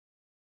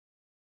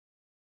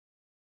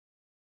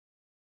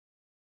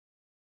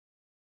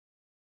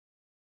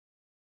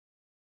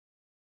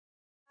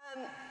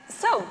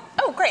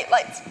Oh great,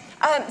 lights.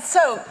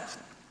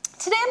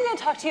 Today I'm going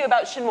to talk to you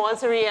about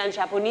Chinoiserie and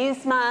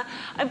Japonisme.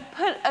 I've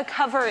put a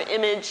cover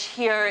image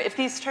here. If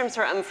these terms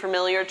are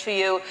unfamiliar to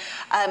you,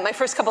 my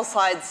first couple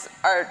slides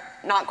are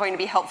not going to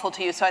be helpful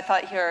to you, so I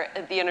thought here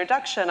at the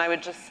introduction I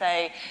would just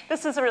say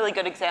this is a really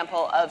good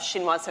example of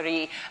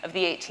chinoiserie of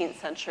the 18th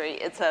century.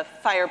 It's a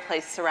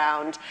fireplace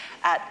surround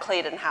at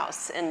Claydon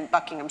House in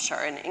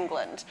Buckinghamshire in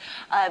England.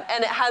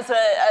 And it has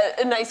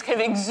a nice kind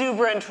of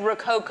exuberant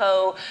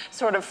Rococo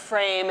sort of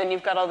frame, and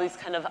you've got all these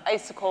kind of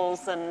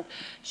icicles and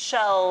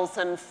shells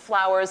and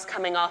flowers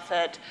coming off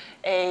it,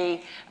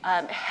 a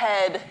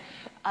head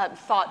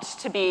thought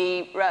to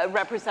be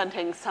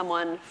representing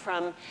someone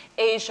from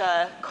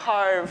Asia,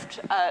 carved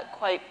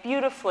quite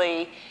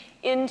beautifully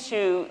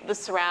into the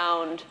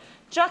surround,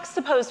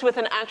 juxtaposed with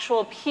an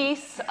actual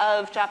piece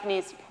of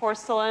Japanese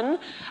porcelain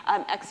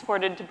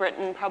exported to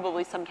Britain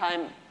probably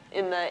sometime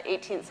in the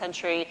 18th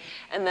century,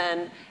 and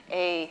then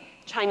a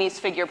Chinese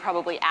figure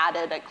probably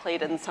added at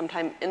Claydon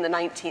sometime in the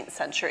 19th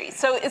century.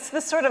 So it's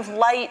this sort of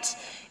light,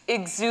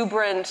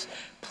 exuberant,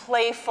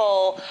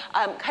 playful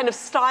kind of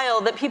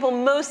style that people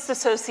most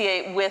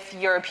associate with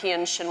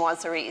European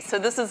chinoiserie. So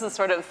this is the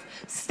sort of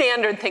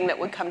standard thing that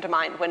would come to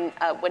mind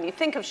when you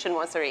think of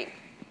chinoiserie.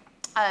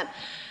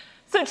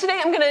 So today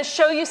I'm going to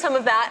show you some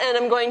of that, and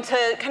I'm going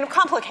to kind of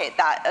complicate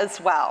that as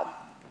well.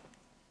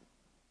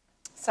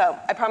 So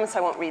I promise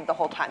I won't read the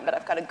whole time, but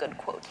I've got a good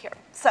quote here.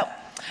 So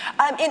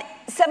in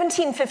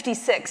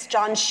 1756,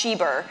 John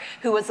Cheever,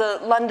 who was a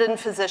London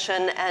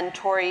physician and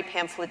Tory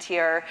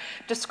pamphleteer,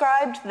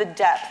 described the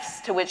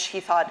depths to which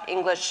he thought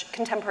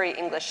contemporary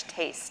English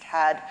taste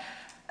had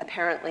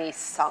apparently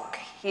sunk.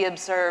 He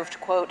observed,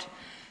 quote,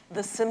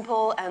 "The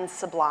simple and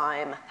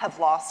sublime have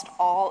lost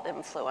all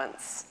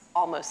influence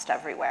almost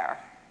everywhere.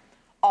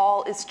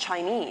 All is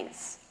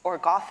Chinese or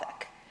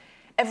Gothic.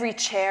 Every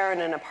chair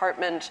in an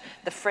apartment,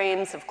 the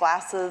frames of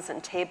glasses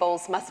and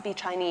tables must be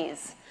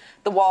Chinese.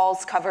 The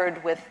walls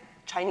covered with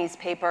Chinese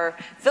paper,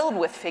 filled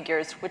with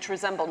figures which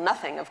resemble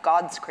nothing of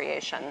God's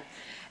creation,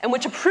 and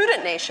which a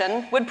prudent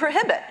nation would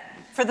prohibit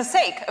for the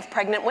sake of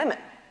pregnant women."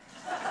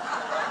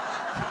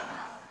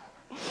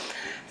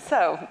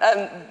 So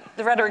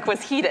the rhetoric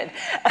was heated.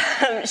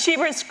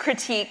 Cheever's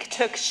critique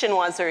took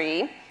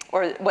chinoiserie,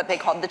 or what they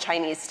called the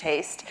Chinese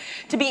taste,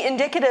 to be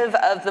indicative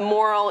of the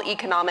moral,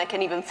 economic,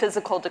 and even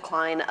physical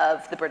decline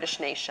of the British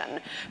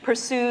nation,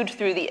 pursued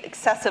through the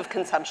excessive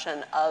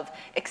consumption of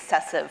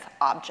excessive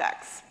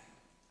objects.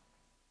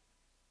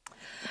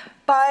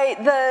 By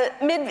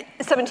the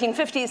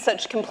mid-1750s,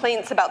 such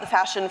complaints about the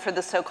fashion for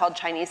the so-called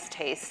Chinese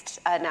taste,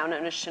 now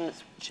known as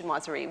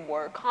chinoiserie,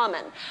 were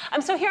common.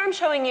 So here I'm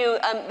showing you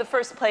the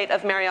first plate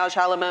of mariage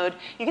à la mode.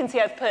 You can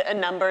see I've put a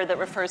number that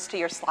refers to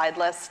your slide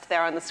list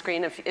there on the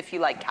screen if you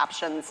like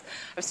captions.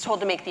 I was told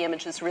to make the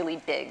images really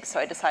big, so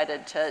I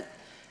decided to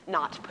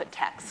not put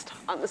text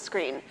on the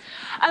screen.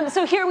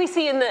 So here we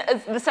see in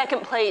the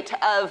second plate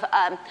of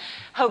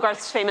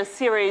Hogarth's famous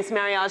series,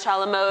 Mariage à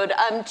la Mode,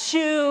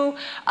 two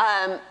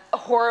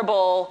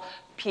horrible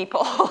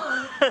people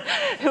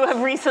who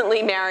have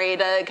recently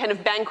married, a kind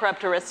of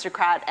bankrupt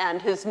aristocrat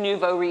and his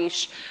nouveau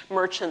riche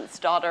merchant's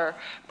daughter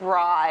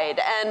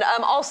bride. And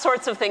all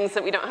sorts of things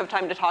that we don't have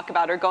time to talk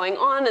about are going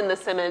on in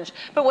this image.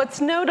 But what's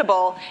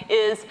notable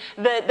is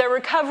that they're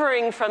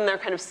recovering from their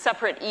kind of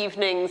separate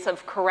evenings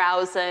of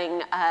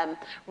carousing,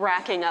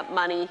 racking up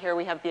money. Here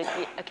we have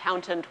the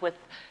accountant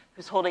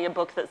who's holding a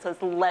book that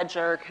says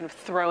ledger, kind of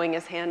throwing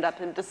his hand up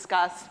in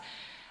disgust.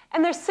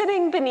 And they're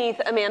sitting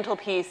beneath a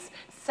mantelpiece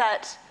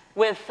set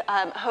with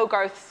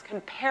Hogarth's kind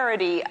of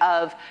parody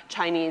of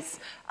Chinese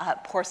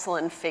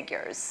porcelain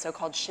figures,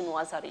 so-called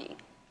chinoiserie.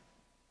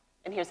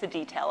 And here's the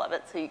detail of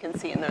it, so you can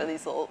see in there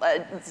these little,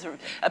 sort of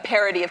a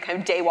parody of kind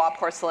of Dewa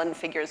porcelain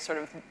figures, sort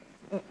of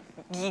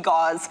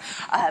gewgaws,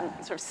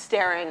 sort of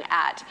staring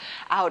out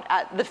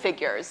at the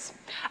figures.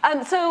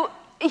 So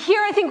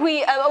here I think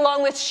we,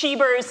 along with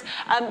Cheever's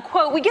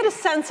quote, we get a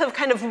sense of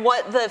kind of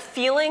what the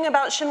feeling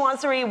about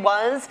chinoiserie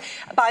was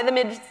by the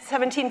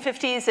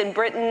mid-1750s in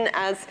Britain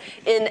as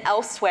in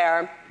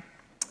elsewhere.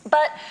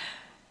 But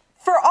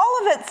for all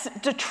of its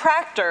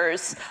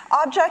detractors,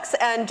 objects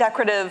and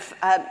decorative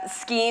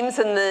schemes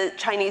in the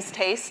Chinese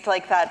taste,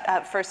 like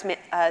that first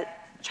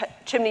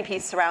chimney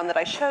piece surround that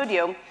I showed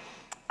you,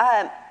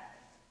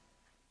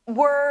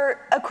 were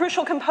a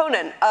crucial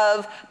component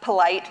of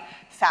polite,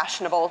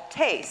 fashionable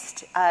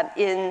taste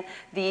in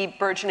the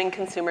burgeoning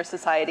consumer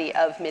society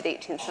of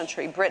mid-18th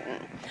century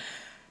Britain.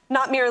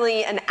 Not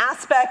merely an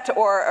aspect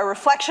or a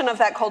reflection of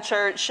that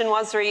culture,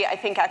 chinoiserie, I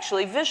think,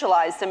 actually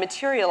visualized and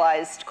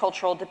materialized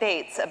cultural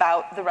debates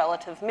about the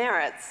relative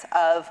merits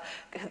of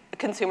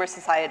consumer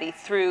society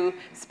through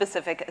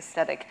specific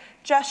aesthetic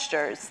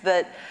gestures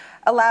that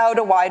allowed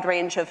a wide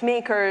range of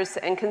makers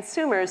and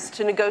consumers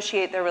to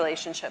negotiate their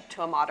relationship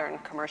to a modern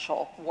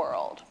commercial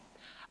world.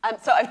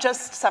 So I've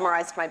just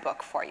summarized my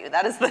book for you.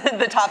 That is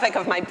the topic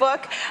of my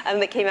book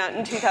that came out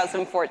in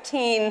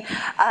 2014. And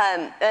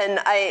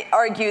I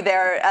argue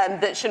there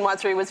that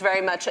chinoiserie was very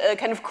much a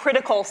kind of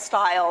critical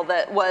style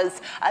that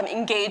was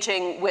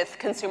engaging with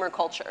consumer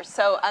culture.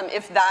 So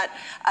if that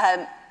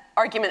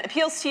argument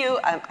appeals to you,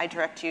 I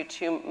direct you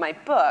to my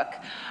book.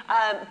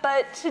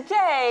 But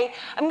today,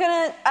 I'm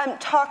going to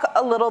talk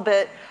a little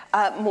bit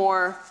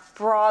more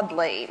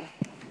broadly,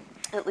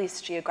 at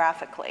least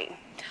geographically.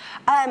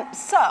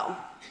 So,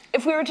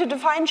 if we were to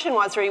define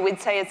chinoiserie,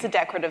 we'd say it's a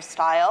decorative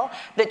style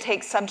that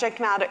takes its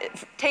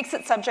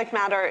subject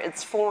matter,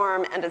 its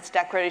form, and its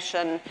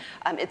decoration,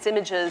 its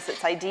images,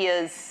 its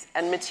ideas,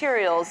 and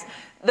materials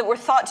that were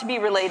thought to be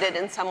related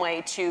in some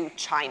way to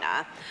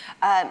China,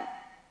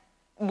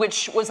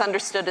 which was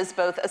understood as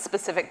both a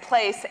specific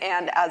place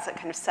and as a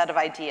kind of set of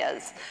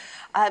ideas.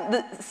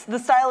 The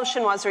style of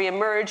chinoiserie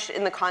emerged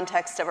in the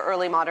context of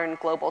early modern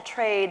global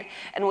trade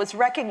and was a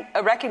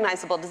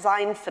recognizable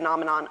design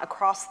phenomenon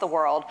across the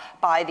world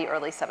by the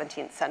early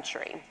 17th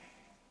century.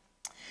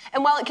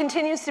 And while it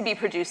continues to be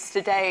produced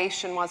today,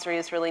 chinoiserie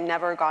has really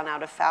never gone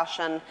out of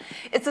fashion.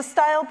 It's a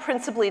style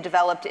principally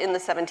developed in the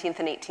 17th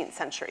and 18th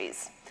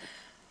centuries.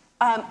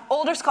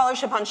 Older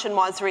scholarship on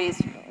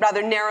chinoiseries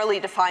rather narrowly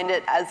defined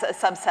it as a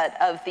subset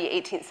of the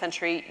 18th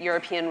century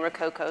European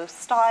Rococo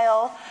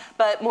style,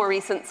 but more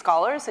recent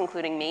scholars,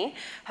 including me,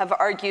 have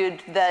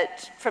argued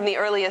that from the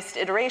earliest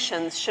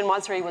iterations,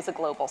 chinoiserie was a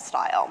global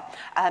style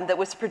that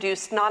was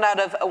produced not out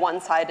of a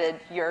one-sided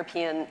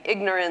European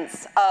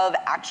ignorance of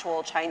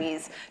actual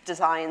Chinese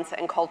designs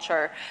and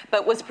culture,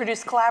 but was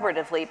produced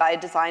collaboratively by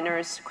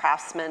designers,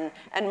 craftsmen,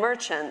 and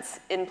merchants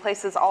in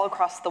places all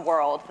across the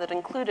world that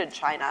included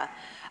China.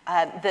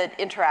 That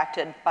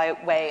interacted by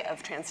way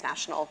of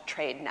transnational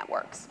trade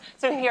networks.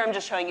 So here I'm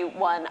just showing you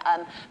one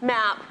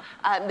map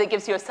that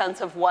gives you a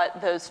sense of what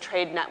those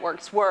trade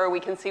networks were. We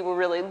can see we're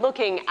really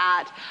looking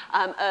at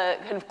a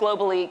kind of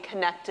globally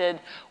connected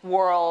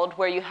world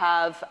where you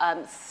have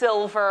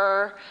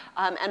silver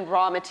and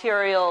raw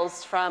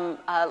materials from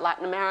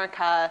Latin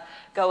America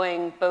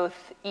going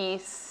both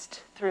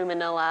east through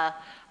Manila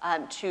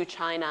to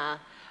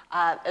China,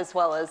 as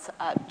well as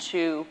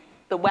to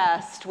the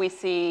West. We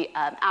see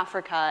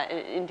Africa and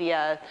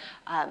India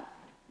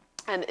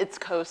and its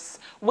coasts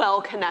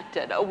well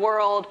connected, a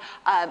world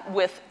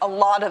with a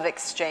lot of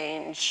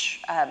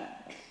exchange,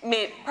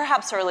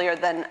 perhaps earlier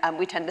than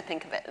we tend to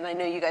think of it. And I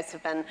know you guys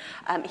have been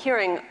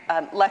hearing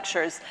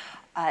lectures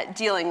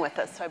dealing with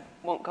this, so I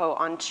won't go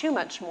on too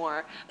much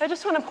more. But I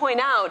just want to point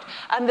out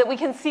that we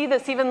can see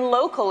this even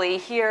locally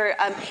here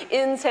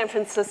in San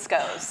Francisco.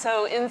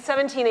 So in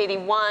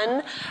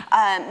 1781,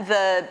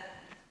 the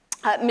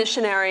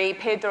missionary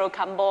Pedro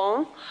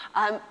Cambon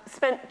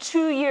spent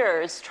 2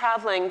 years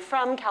traveling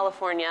from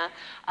California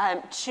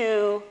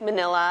to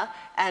Manila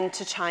and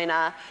to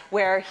China,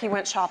 where he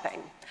went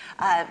shopping.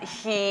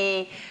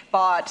 He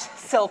bought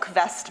silk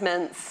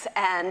vestments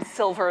and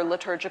silver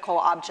liturgical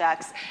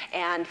objects,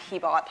 and he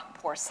bought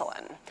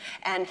porcelain.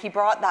 And he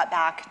brought that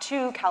back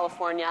to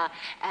California,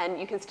 and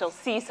you can still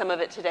see some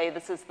of it today.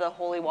 This is the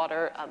Holy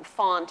Water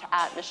font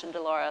at Mission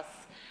Dolores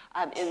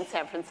in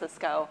San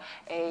Francisco,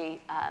 a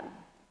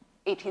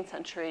 18th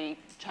century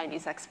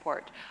Chinese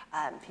export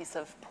piece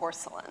of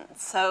porcelain.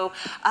 So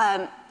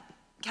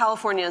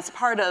California is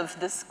part of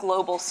this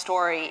global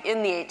story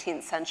in the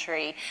 18th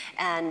century,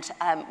 and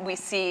we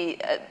see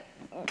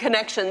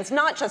connections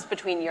not just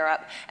between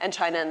Europe and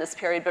China in this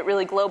period, but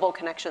really global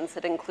connections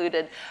that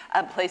included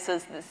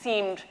places that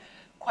seemed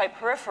quite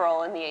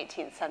peripheral in the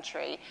 18th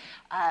century,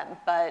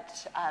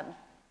 but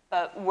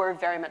were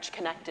very much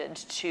connected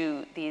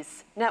to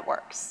these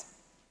networks.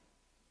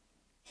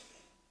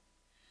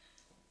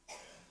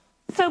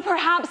 So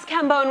perhaps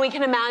Cambon, we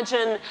can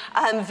imagine,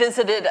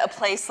 visited a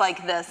place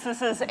like this.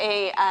 This is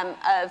a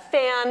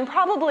fan,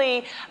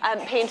 probably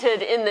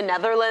painted in the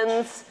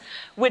Netherlands,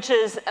 which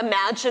is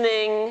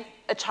imagining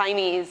a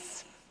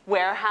Chinese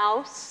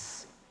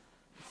warehouse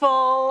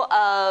full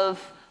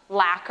of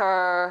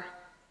lacquer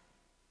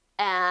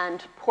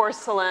and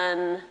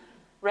porcelain,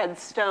 red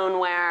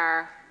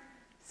stoneware,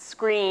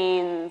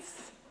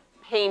 screens,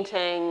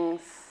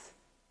 paintings.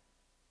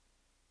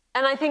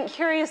 And I think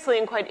curiously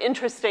and quite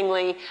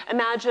interestingly,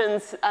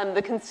 imagines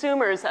the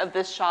consumers of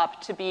this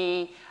shop to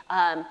be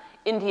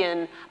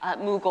Indian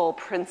Mughal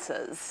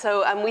princes.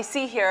 So we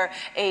see here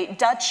a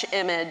Dutch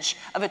image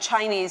of a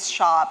Chinese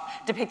shop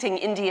depicting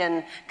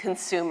Indian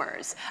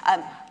consumers.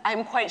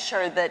 I'm quite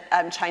sure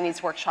that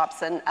Chinese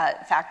workshops and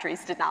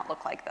factories did not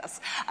look like this.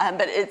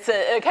 But it's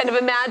a kind of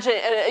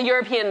a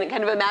European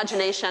kind of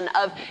imagination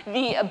of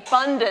the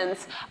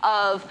abundance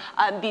of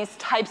these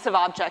types of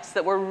objects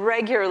that were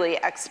regularly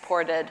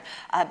exported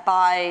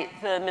by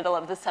the middle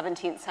of the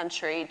 17th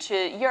century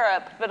to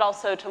Europe, but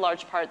also to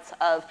large parts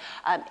of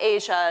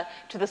Asia,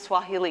 to the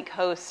Swahili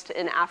coast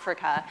in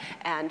Africa,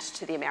 and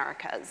to the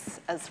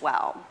Americas as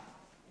well.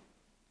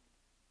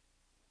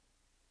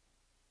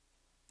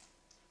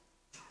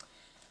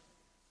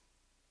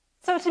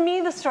 So to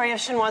me, the story of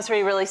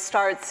chinoiserie really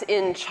starts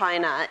in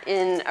China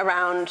in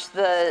around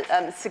the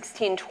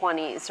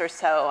 1620s or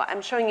so.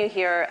 I'm showing you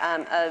here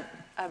a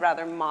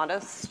rather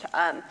modest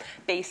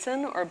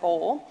basin or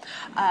bowl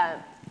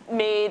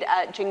made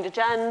at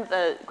Jingdezhen,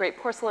 the great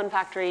porcelain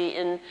factory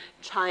in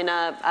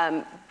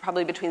China,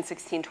 probably between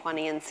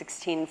 1620 and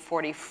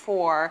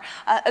 1644.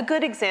 A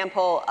good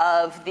example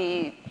of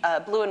the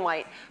blue and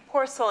white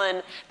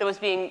porcelain that was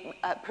being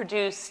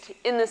produced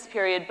in this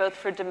period, both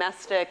for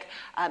domestic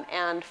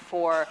and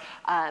for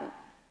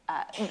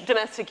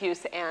domestic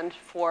use and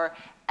for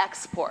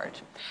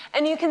export.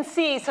 And you can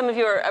see, some of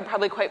you are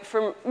probably quite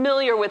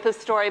familiar with this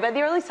story, by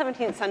the early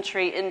 17th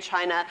century in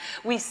China,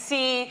 we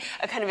see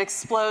a kind of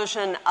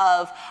explosion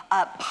of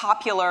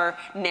popular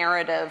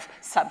narrative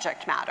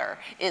subject matter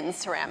in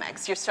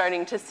ceramics. You're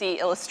starting to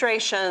see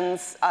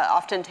illustrations,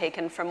 often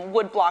taken from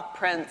woodblock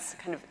prints,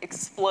 kind of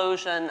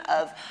explosion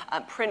of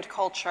print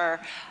culture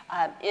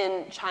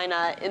in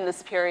China in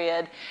this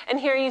period. And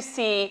here you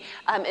see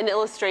an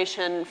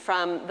illustration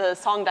from the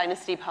Song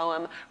Dynasty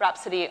poem,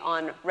 Rhapsody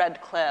on Red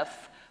Cliff,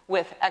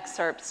 with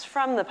excerpts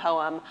from the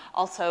poem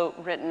also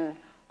written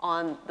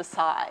on the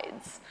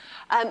sides.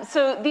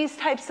 So these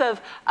types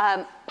of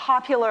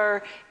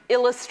popular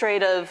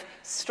illustrative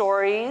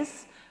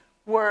stories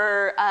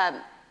were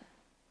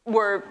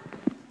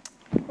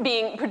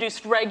being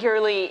produced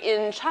regularly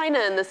in China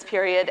in this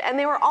period, and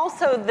they were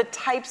also the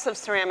types of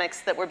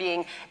ceramics that were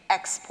being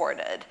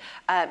exported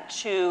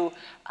to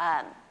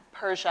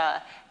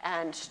Persia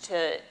and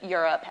to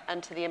Europe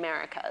and to the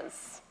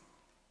Americas.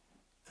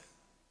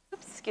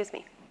 Oops, excuse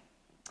me.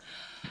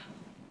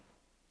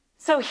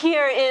 So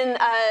here in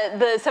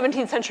the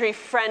 17th century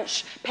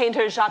French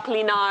painter Jacques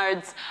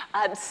Linard's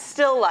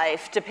still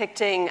life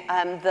depicting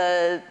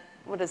the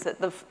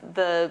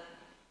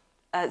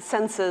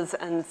senses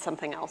and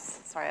something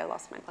else. Sorry, I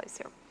lost my place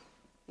here.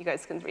 You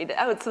guys can read it.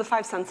 Oh, it's the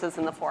 5 senses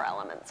and the 4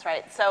 elements,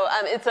 right? So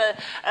it's a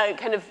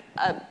kind of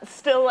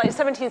still life,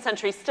 17th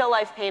century still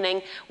life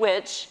painting,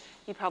 which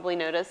you probably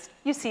noticed,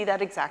 you see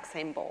that exact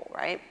same bowl,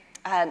 right?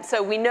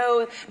 So we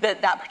know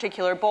that that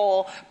particular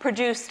bowl,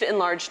 produced in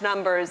large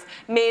numbers,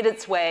 made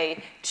its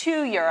way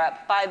to Europe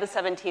by the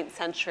 17th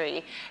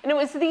century. And it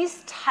was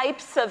these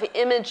types of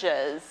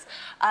images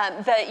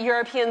that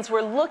Europeans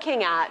were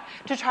looking at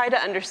to try to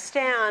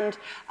understand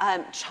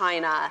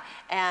China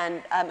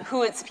and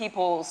who its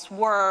peoples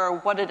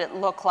were, what did it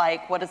look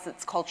like, what does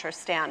its culture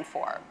stand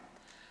for.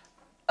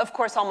 Of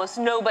course, almost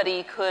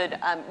nobody could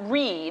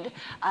read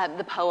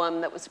the poem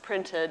that was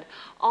printed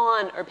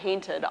on or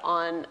painted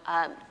on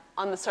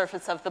the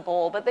surface of the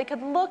bowl, but they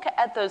could look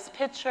at those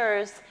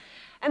pictures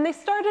and they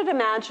started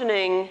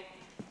imagining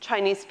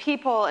Chinese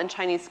people and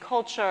Chinese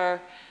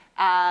culture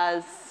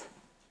as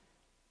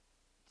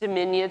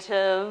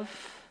diminutive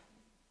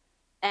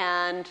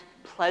and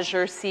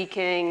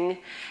pleasure-seeking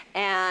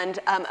and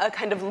a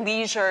kind of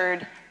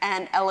leisured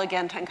and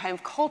elegant and kind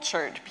of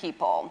cultured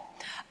people.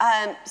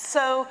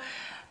 So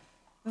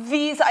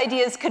these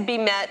ideas could be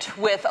met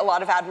with a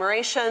lot of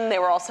admiration. They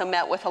were also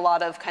met with a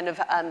lot of kind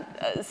of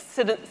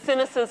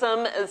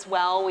cynicism as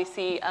well. We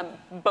see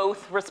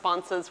both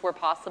responses were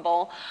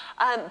possible.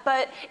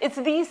 But it's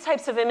these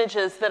types of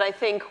images that I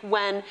think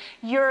when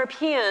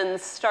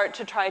Europeans start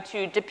to try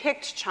to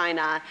depict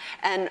China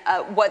and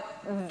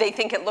what they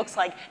think it looks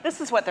like,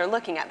 this is what they're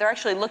looking at. They're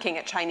actually looking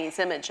at Chinese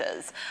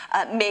images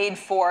made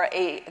for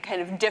a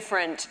kind of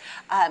different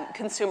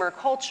consumer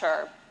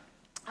culture.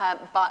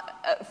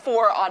 But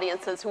for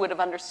audiences who would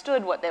have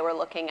understood what they were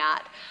looking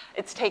at.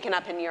 It's taken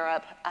up in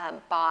Europe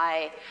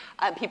by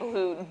people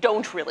who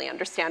don't really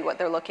understand what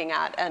they're looking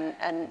at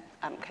and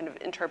kind of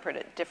interpret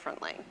it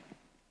differently.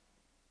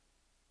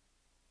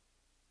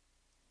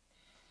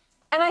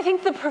 And I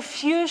think the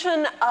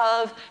profusion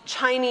of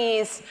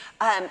Chinese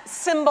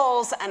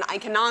symbols and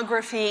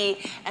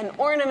iconography and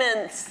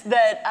ornaments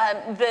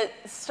that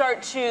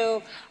start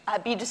to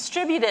be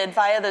distributed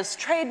via those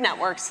trade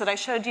networks that I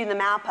showed you the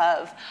map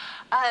of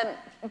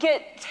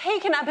get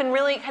taken up in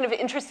really kind of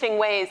interesting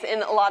ways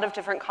in a lot of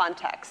different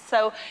contexts.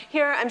 So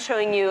here I'm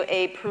showing you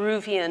a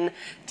Peruvian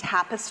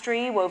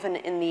tapestry woven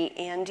in the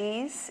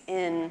Andes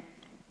in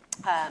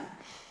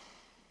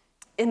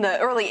the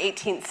early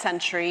 18th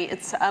century.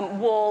 It's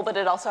wool, but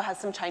it also has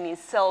some Chinese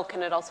silk,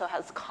 and it also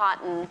has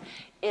cotton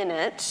in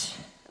it.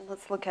 And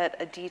let's look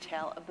at a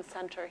detail of the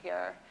center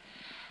here.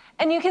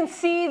 And you can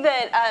see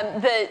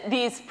that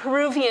these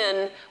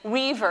Peruvian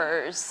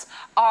weavers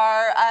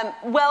are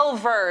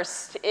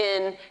well-versed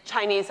in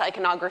Chinese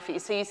iconography.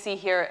 So you see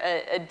here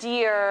a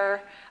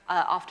deer,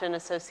 often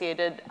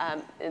associated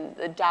in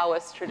the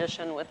Taoist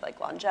tradition with like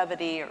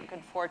longevity or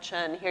good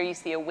fortune. Here you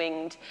see a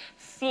winged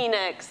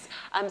phoenix,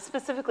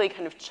 specifically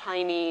kind of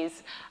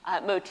Chinese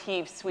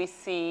motifs. We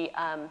see,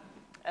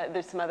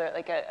 there's some other,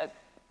 like a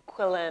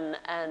quillin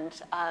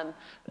and,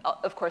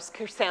 of course,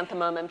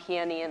 chrysanthemum and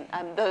peony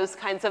and those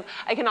kinds of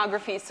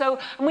iconography. So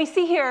we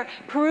see here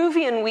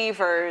Peruvian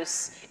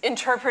weavers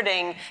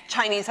interpreting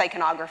Chinese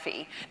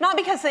iconography, not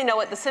because they know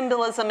what the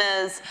symbolism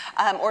is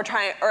or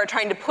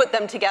trying to put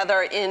them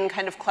together in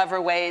kind of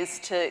clever ways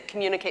to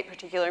communicate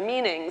particular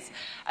meanings,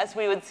 as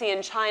we would see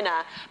in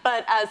China,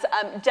 but as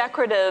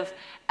decorative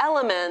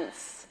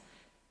elements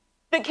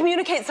that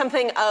communicate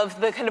something of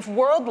the kind of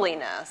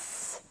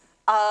worldliness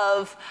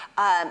of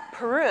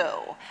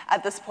Peru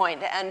at this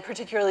point, and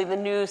particularly the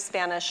new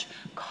Spanish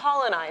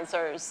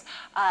colonizers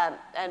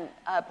and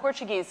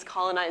Portuguese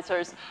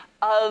colonizers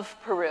of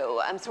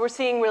Peru. So we're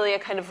seeing really a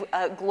kind of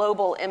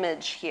global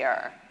image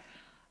here.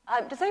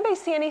 Does anybody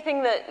see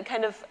anything that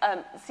kind of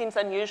seems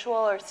unusual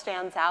or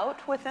stands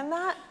out within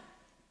that?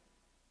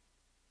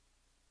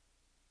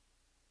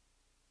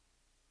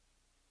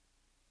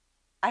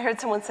 I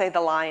heard someone say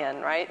the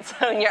lion, right?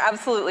 So you're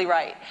absolutely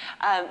right.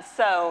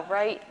 So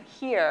right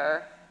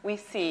here, we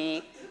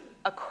see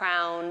a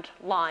crowned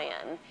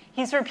lion.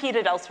 He's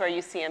repeated elsewhere.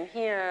 You see him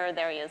here.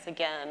 There he is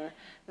again.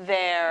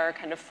 There,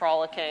 kind of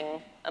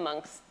frolicking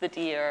amongst the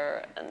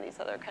deer and these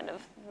other kind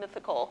of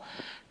mythical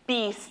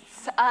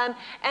beasts.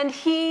 And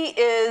he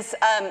is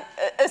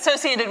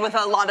associated with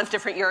a lot of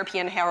different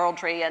European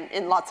heraldry, and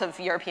in lots of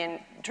European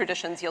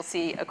traditions, you'll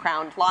see a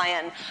crowned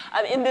lion.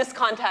 In this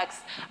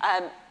context,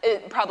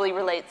 it probably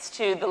relates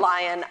to the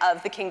lion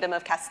of the Kingdom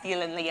of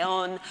Castile and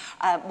Leon,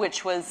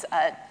 which was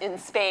in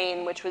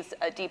Spain, which was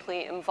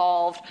deeply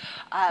involved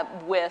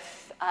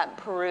with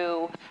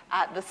Peru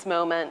at this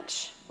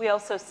moment. We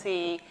also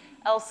see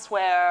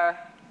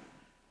elsewhere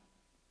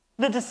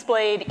the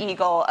displayed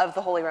eagle of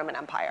the Holy Roman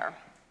Empire,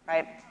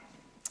 right?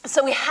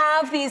 So we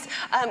have these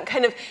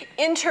kind of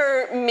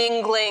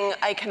intermingling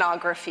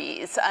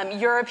iconographies,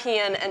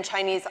 European and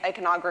Chinese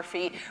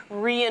iconography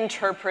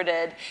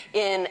reinterpreted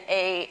in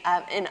a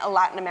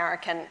Latin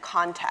American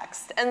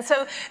context. And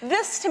so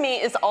this, to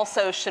me, is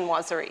also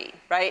chinoiserie,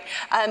 right?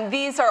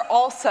 These are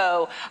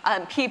also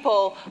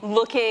people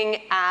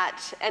looking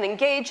at and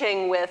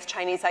engaging with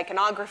Chinese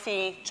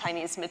iconography,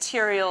 Chinese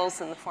materials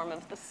in the form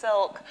of the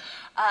silk,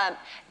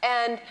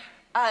 and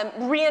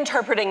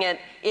reinterpreting it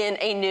in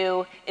a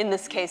new, in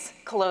this case,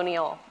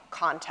 colonial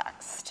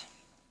context.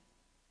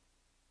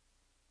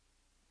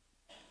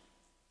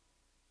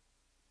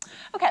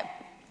 Okay.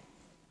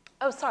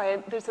 Oh,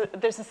 sorry,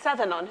 there's a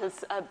 7 on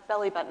his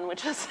belly button,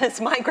 which has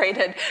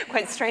migrated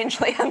quite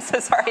strangely. I'm so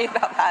sorry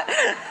about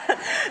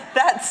that.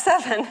 That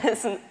 7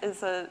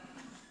 is an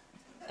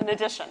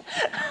addition.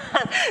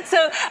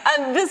 So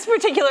this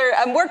particular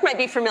work might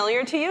be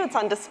familiar to you. It's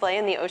on display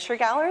in the Osher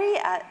Gallery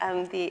at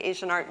the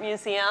Asian Art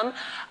Museum.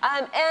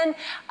 And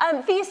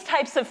these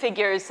types of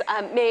figures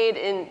made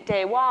in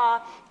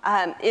Dewa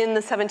in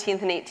the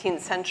 17th and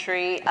 18th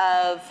century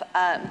of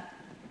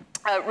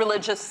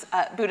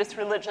Buddhist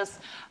religious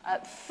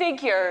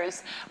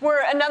figures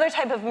were another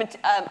type of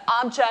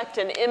object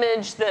and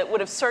image that would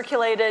have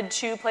circulated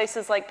to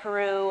places like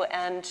Peru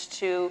and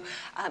to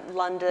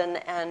London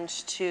and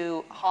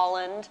to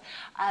Holland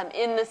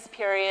in this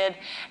period.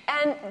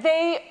 And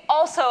they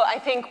also, I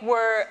think,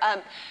 were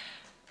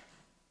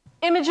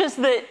images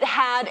that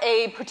had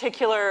a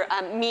particular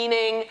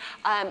meaning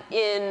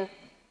in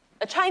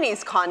a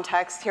Chinese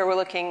context. Here we're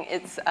looking,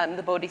 it's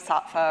the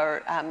Bodhisattva,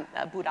 or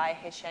Budai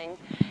Heisheng.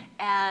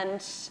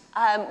 And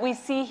we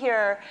see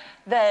here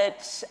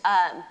that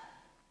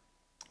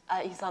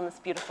he's on this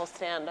beautiful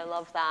stand. I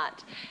love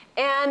that.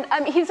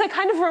 And he's a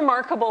kind of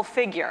remarkable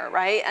figure,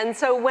 right? And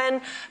so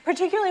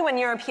particularly when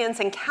Europeans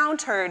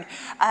encountered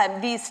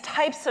these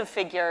types of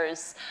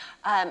figures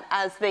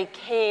as they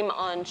came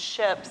on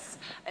ships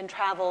and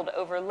traveled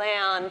over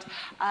land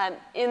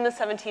in the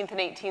 17th and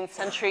 18th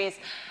centuries,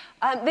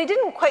 they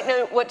didn't quite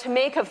know what to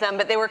make of them,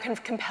 but they were kind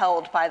of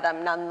compelled by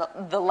them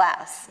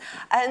nonetheless.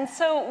 And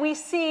so we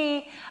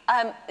see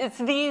it's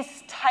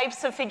these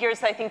types of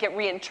that I think get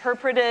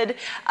reinterpreted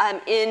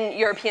in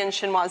European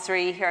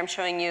chinoiserie. Here I'm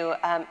showing you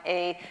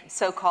a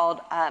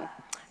so-called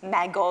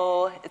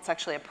magot. It's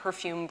actually a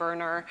perfume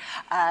burner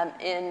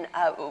in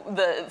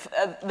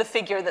the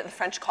figure that the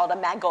French called a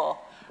magot.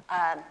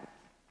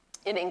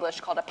 In English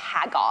called a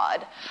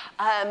pagod,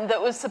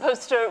 that was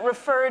supposed to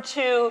refer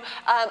to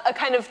a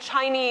kind of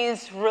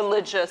Chinese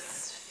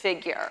religious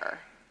figure.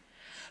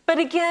 But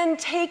again,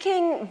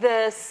 taking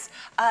this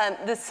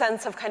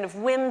sense of kind of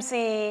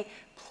whimsy,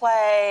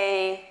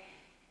 play,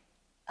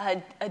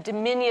 a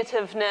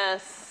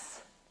diminutiveness,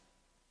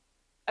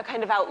 a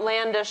kind of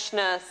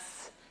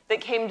outlandishness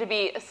that came to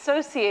be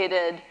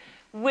associated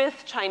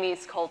with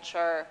Chinese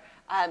culture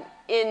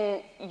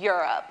in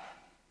Europe.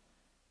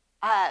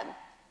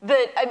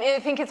 I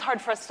think it's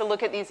hard for us to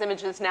look at these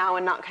images now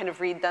and not kind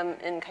of read them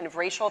in kind of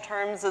racial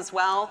terms as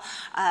well.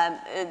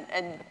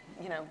 And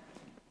you know,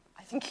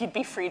 I think you'd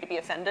be free to be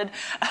offended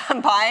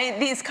by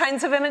these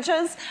kinds of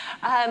images.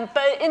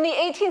 But in the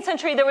 18th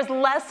century, there was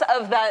less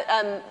of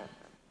that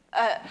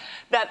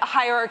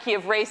hierarchy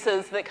of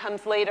races that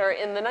comes later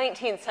in the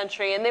 19th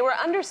century, and they were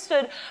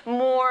understood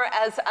more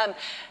as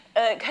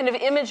kind of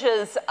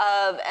images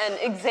of and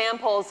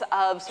examples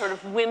of sort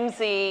of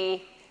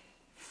whimsy,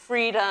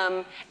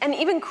 freedom, and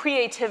even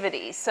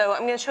creativity. So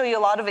I'm going to show you a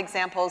lot of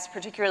examples,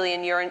 particularly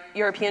in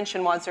European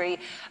chinoiserie,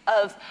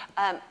 of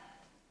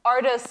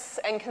artists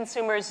and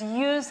consumers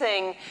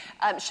using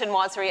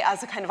chinoiserie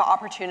as a kind of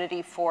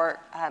opportunity for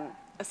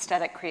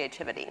aesthetic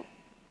creativity.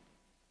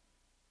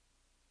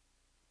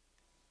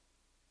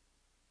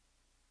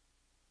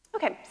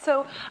 Okay,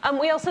 so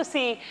we also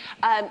see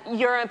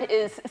Europe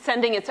is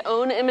sending its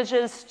own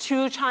images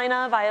to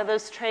China via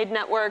those trade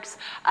networks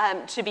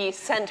to be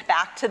sent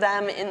back to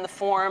them in the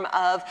form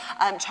of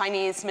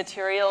Chinese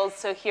materials.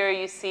 So here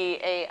you see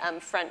a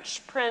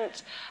French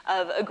print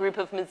of a group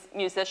of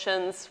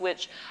musicians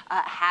which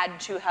had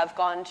to have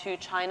gone to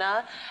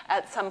China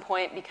at some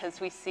point,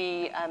 because we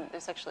see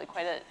there's actually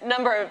quite a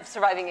number of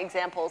surviving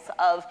examples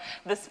of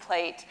this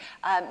plate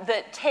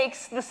that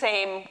takes the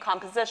same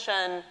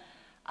composition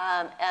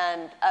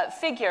and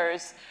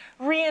figures,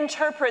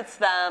 reinterprets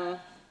them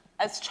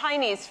as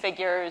Chinese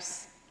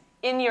figures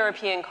in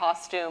European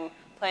costume,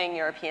 playing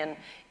European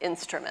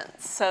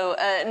instruments. So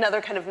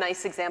another kind of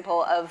nice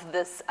example of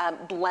this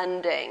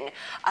blending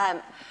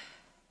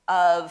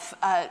of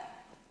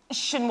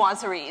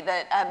chinoiserie,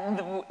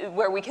 that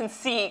where we can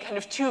see kind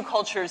of two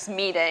cultures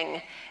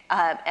meeting,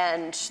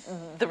 and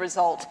the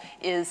result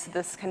is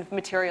this kind of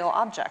material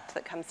object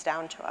that comes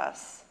down to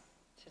us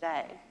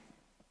today.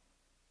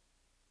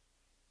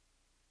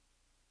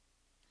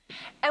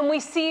 And we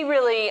see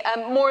really,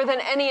 more than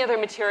any other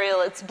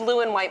material, it's blue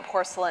and white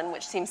porcelain,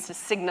 which seems to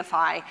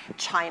signify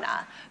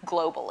China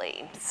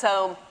globally.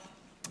 So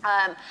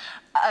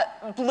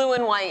blue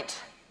and white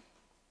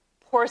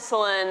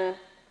porcelain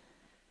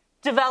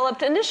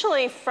developed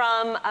initially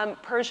from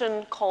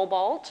Persian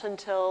cobalt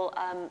until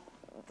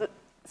the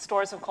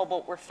stores of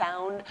cobalt were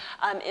found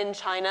in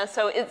China.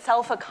 So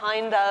itself a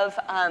kind of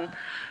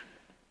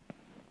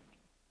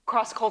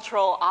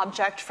cross-cultural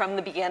object from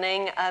the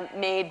beginning,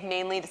 made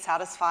mainly to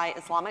satisfy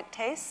Islamic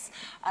tastes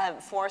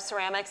for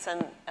ceramics,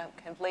 and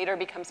kind of later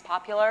becomes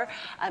popular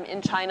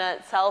in China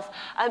itself.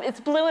 It's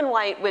blue and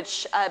white,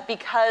 which,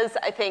 because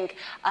I think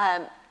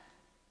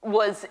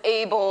was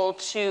able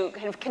to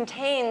kind of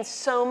contain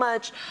so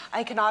much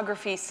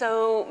iconography,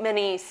 so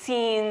many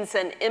scenes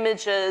and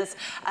images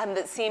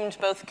that seemed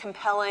both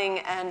compelling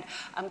and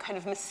kind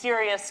of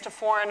mysterious to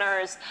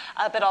foreigners,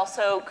 but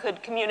also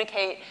could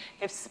communicate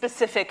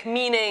specific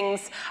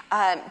meanings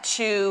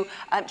to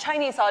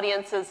Chinese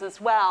audiences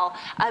as well.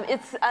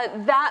 It's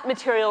that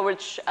material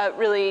which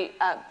really,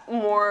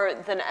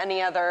 more than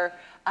any other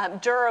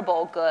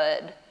durable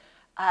good,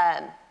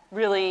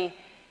 really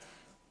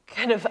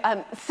kind of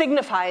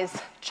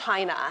signifies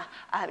China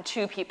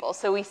to people.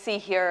 So we see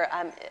here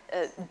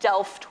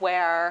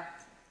Delftware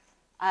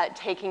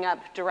taking up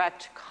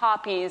direct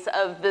copies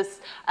of this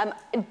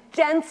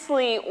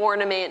densely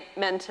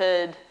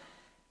ornamented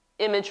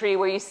imagery,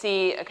 where you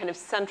see a kind of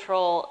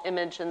central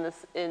image in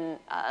this in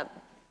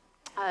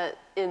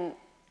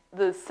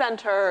the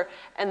center,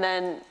 and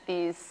then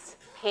these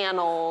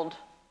paneled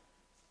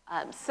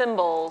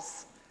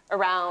symbols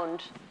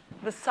around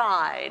the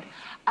side.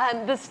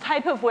 This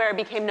type of ware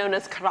became known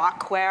as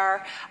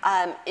karakware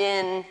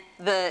in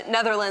the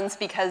Netherlands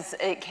because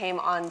it came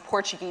on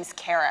Portuguese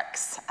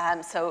carracks.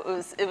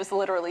 So it was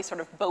literally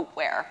sort of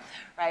boatware,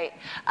 right?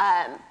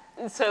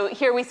 So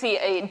here we see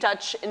a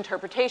Dutch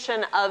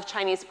interpretation of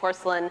Chinese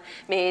porcelain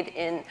made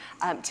in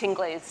tin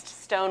glazed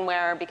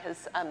stoneware,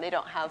 because they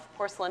don't have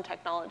porcelain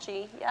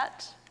technology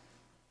yet.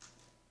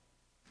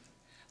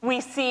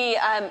 We see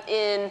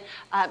in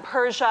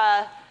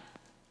Persia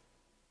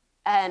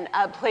and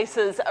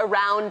places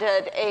around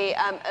it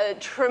a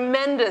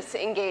tremendous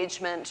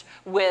engagement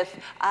with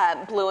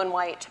blue and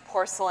white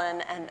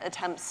porcelain, and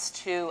attempts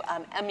to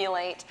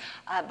emulate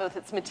both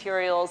its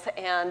materials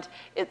and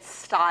its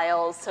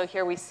styles. So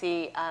here we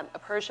see a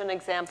Persian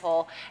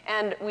example,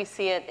 and we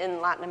see it in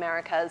Latin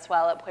America as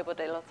well at Pueblo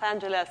de Los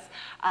Angeles,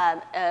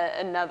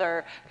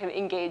 another kind of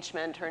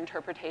engagement or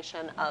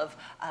interpretation of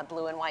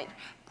blue and white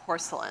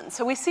porcelain.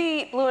 So we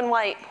see blue and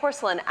white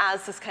porcelain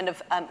as this kind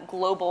of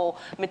global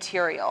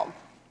material.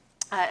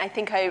 I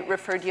think I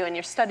referred you in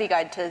your study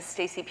guide to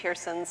Stacey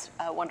Pearson's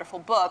wonderful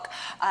book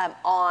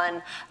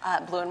on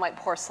blue and white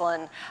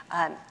porcelain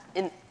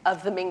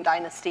of the Ming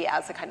Dynasty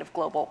as a kind of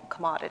global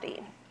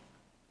commodity.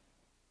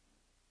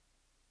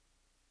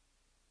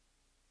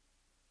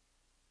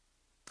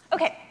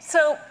 Okay,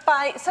 so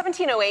by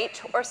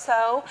 1708 or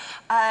so,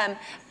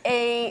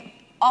 a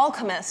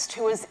alchemist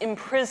who was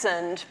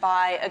imprisoned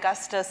by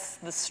Augustus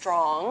the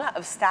Strong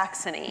of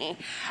Saxony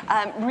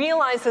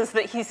realizes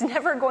that he's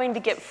never going to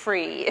get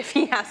free if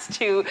he has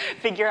to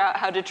figure out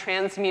how to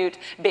transmute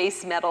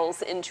base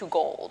metals into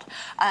gold.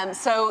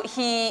 So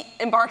he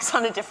embarks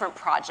on a different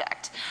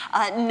project.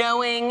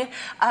 Knowing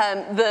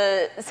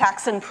the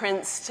Saxon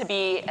prince to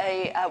be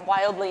a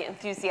wildly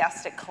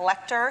enthusiastic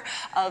collector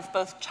of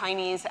both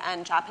Chinese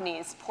and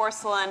Japanese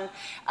porcelain,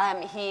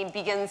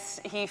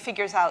 he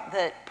figures out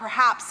that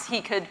perhaps he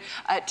could could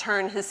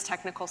turn his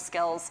technical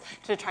skills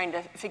to trying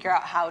to figure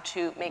out how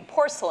to make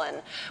porcelain,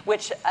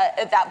 which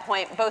at that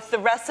point, both the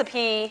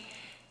recipe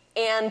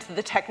and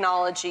the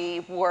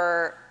technology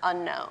were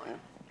unknown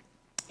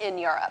in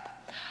Europe.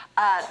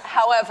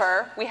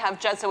 However, we have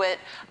Jesuit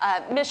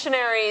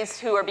missionaries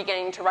who are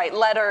beginning to write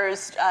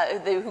letters,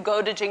 who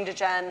go to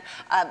Jingdezhen,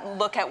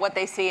 look at what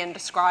they see and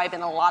describe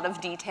in a lot of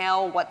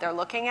detail what they're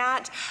looking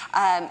at.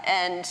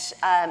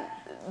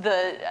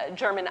 The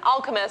German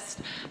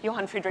alchemist,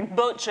 Johann Friedrich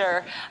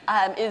Böttcher,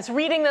 is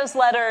reading those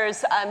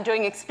letters,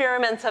 doing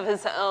experiments of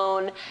his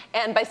own,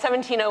 and by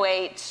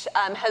 1708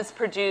 has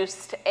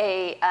produced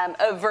a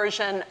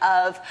version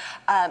of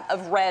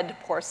red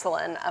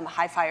porcelain,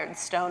 high-fired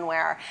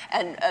stoneware,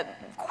 and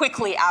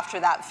quickly after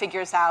that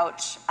figures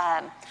out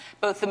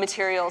both the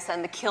materials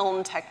and the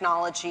kiln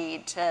technology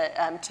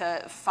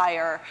to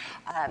fire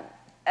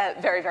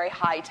at very, very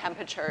high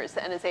temperatures,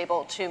 and is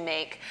able to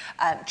make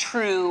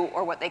true,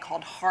 or what they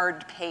called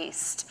hard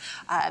paste,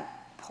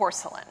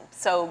 porcelain.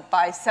 So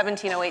by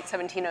 1708,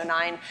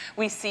 1709,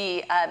 we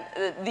see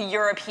the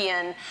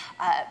European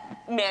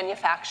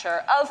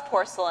manufacture of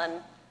porcelain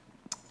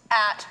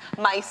at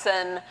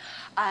Meissen.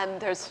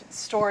 There's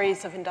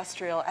stories of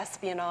industrial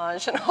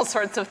espionage and all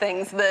sorts of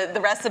things.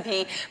 The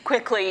recipe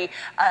quickly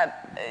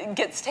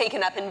gets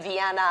taken up in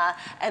Vienna,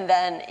 and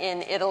then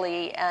in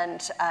Italy,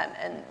 and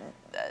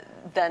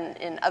then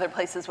in other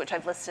places which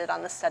I've listed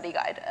on the study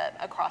guide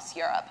across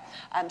Europe.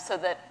 So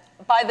that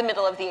by the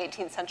middle of the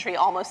 18th century,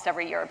 almost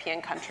every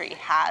European country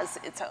has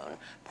its own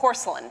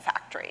porcelain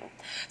factory.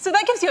 So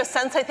that gives you a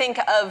sense, I think,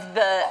 of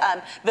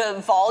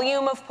the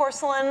volume of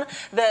porcelain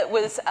that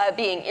was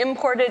being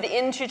imported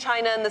into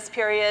China in this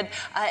period,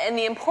 and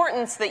the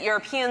importance that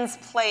Europeans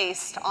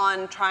placed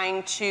on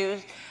trying to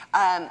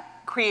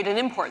create an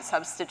import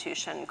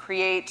substitution,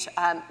 create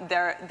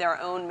their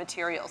own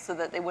material so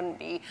that they wouldn't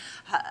be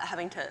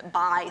having to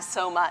buy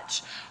so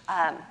much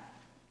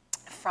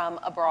from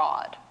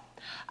abroad.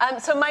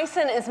 So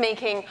Meissen is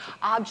making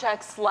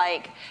objects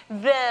like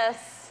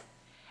this.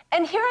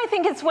 And here I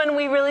think it's when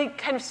we really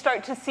kind of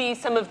start to see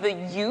some of the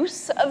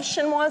use of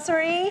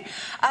chinoiserie,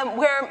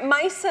 where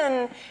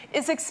Meissen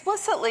is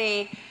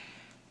explicitly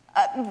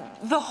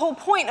the whole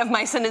point of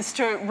Meissen is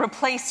to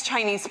replace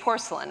Chinese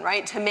porcelain,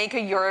 right? To make a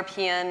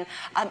European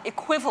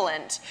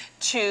equivalent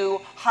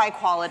to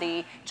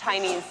high-quality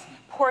Chinese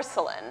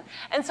porcelain.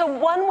 And so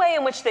one way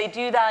in which they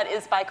do that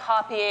is by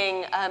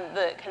copying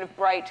the kind of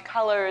bright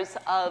colors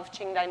of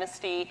Qing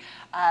Dynasty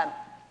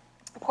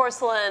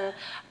porcelain,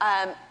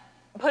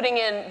 putting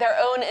in their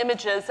own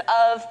images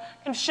of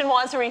kind of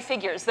chinoiserie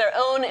figures, their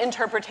own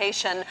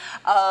interpretation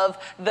of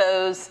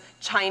those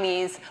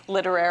Chinese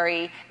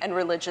literary and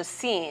religious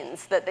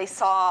scenes that they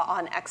saw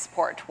on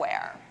export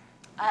ware.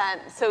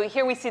 So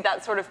here we see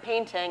that sort of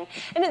painting.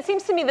 And it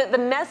seems to me that the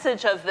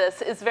message of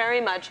this is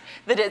very much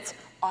that it's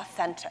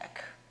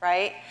authentic,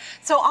 right?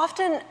 So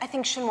often, I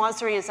think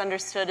chinoiserie is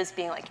understood as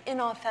being like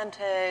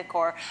inauthentic,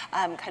 or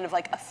kind of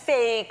like a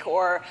fake,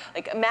 or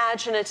like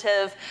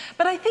imaginative.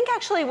 But I think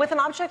actually with an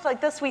object like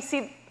this, we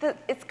see that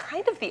it's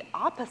kind of the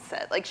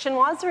opposite. Like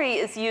chinoiserie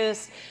is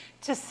used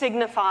to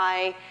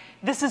signify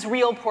this is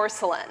real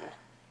porcelain,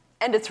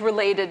 and it's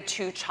related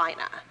to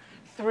China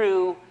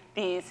through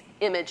these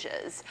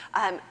images.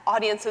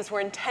 Audiences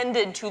were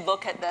intended to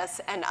look at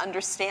this and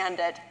understand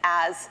it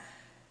as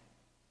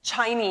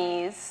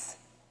Chinese,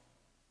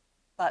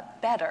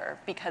 but better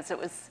because it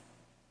was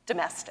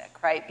domestic,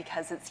 right?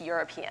 Because it's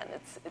European,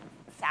 it's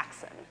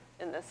Saxon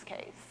in this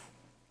case.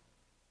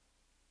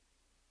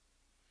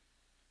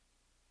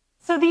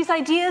 So these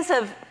ideas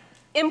of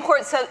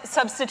import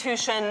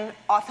substitution,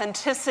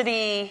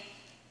 authenticity,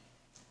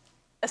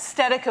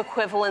 aesthetic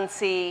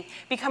equivalency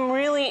become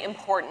really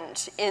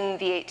important in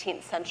the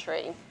 18th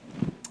century.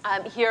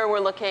 Here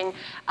we're looking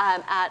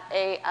at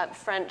a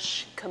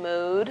French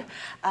commode,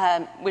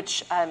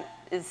 which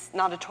is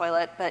not a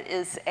toilet, but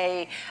is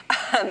a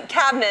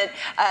cabinet,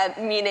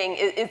 meaning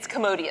it's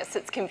commodious,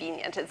 it's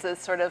convenient. It's a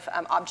sort of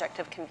object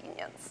of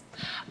convenience.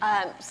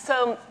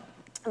 So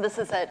this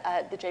is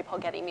at the J. Paul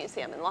Getty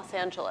Museum in Los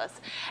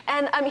Angeles.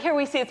 And here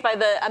we see it's by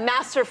the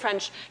master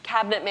French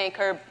cabinet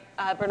maker,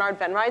 Bernard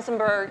van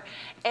Ryssenburg.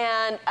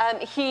 And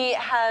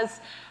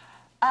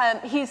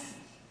he's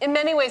in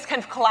many ways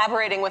kind of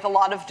collaborating with a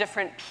lot of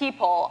different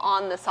people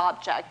on this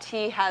object.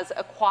 He has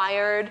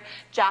acquired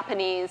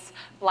Japanese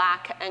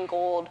black and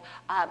gold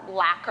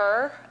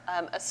lacquer,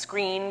 a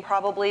screen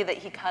probably that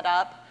he cut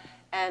up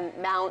and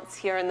mounts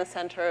here in the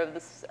center of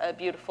this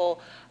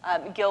beautiful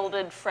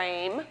gilded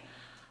frame.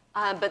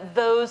 But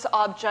those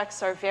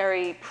objects are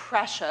very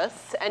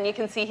precious, and you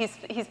can see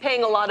he's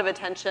paying a lot of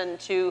attention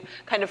to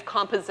kind of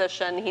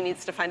composition. He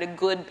needs to find a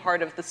good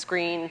part of the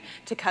screen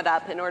to cut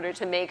up in order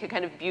to make a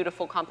kind of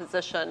beautiful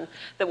composition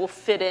that will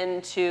fit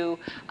into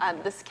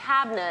this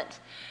cabinet.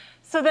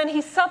 So then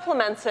he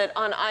supplements it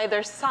on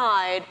either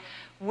side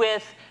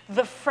with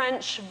the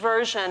French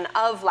version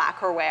of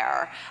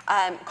lacquerware,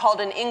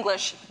 called in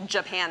English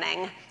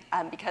Japanning,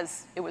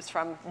 because it was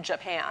from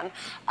Japan.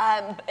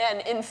 And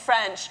in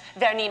French,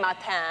 vernis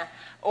matin,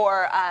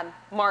 or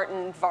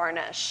Martin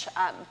varnish,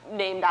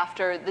 named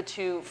after the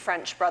two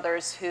French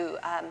brothers who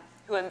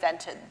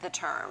invented the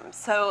term.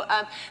 So,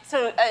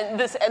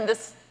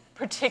 this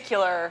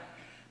particular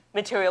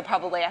material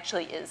probably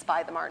actually is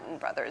by the Martin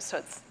brothers, so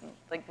it's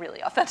like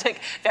really authentic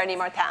vernis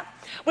martin,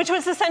 which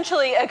was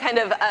essentially a kind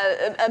of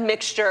a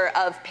mixture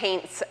of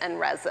paints and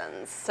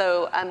resins.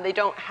 So they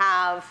don't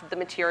have the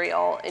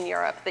material in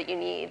Europe that you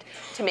need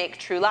to make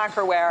true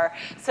lacquerware,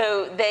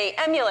 so they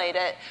emulate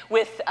it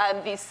with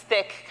these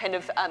thick kind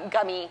of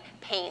gummy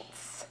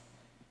paints.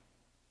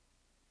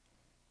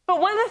 But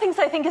one of the things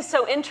I think is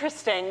so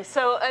interesting,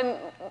 so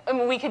I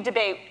mean, we could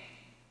debate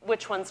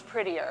which one's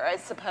prettier, I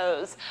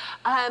suppose.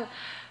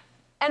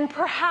 And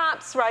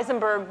perhaps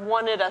Reisenberg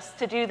wanted us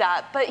to do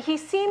that, but he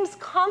seems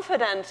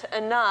confident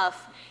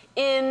enough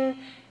in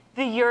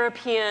the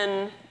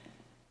European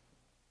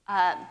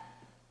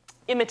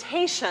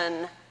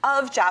imitation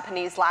of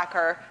Japanese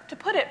lacquer to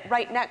put it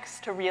right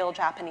next to real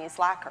Japanese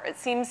lacquer. It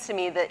seems to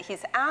me that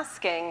he's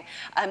asking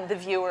the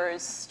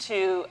viewers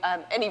to,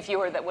 any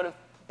viewer that would have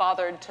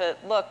bothered to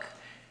look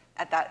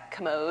at that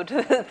commode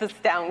that's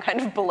down kind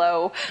of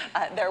below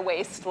their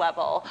waist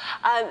level.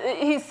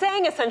 He's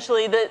saying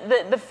essentially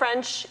that the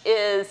French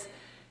is,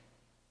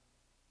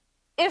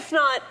 if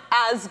not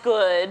as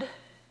good,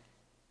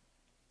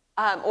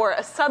 or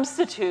a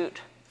substitute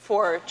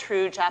for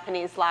true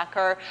Japanese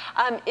lacquer,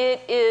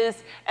 it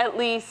is at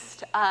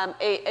least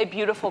a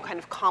beautiful kind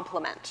of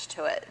complement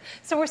to it.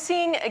 So we're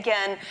seeing,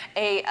 again,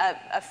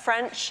 a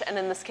French, and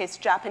in this case,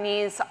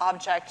 Japanese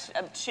object,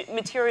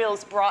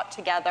 materials brought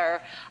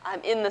together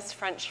in this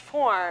French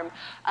form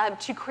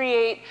to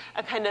create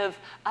a kind of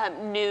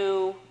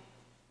new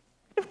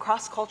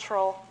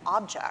cross-cultural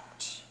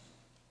object.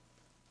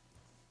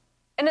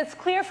 And it's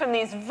clear from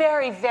these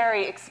very,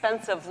 very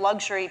expensive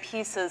luxury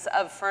pieces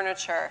of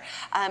furniture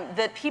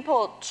that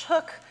people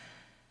took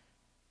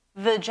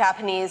the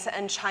Japanese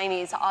and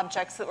Chinese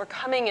objects that were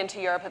coming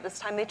into Europe at this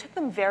time, they took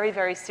them very,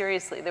 very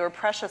seriously. They were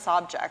precious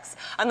objects.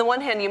 On the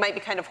one hand, you might be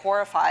kind of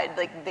horrified,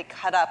 like they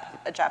cut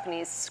up a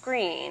Japanese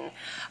screen.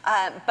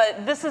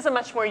 But this is a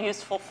much more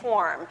useful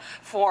form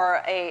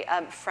for a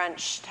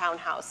French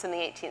townhouse in the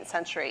 18th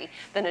century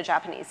than a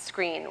Japanese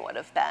screen would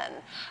have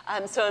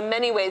been. So in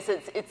many ways,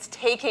 it's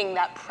taking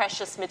that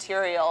precious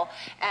material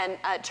and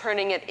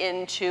turning it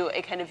into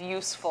a kind of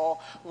useful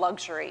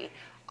luxury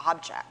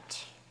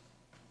object.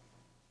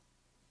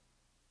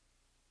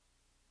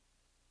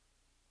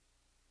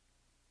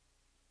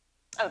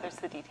 Oh, there's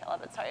the detail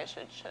of it. Sorry, I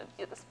should have showed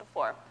you this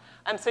before.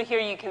 So here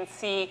you can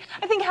see,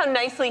 I think, how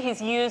nicely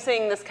he's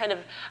using this kind of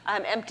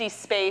empty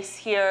space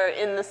here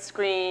in the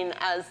screen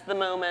as the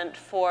moment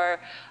for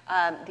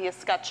the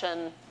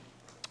escutcheon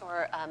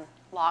or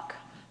lock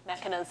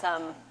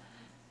mechanism.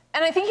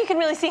 And I think you can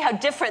really see how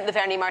different the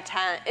vernis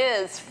martin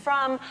is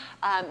from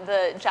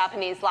the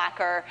Japanese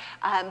lacquer,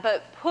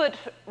 but put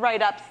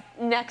right up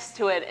next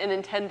to it and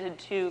intended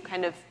to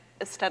kind of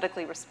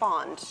aesthetically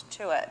respond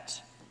to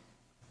it.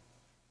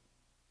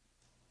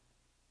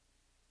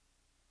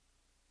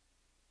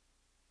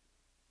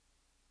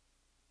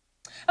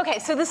 Okay,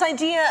 so this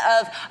idea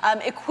of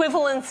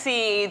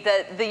equivalency,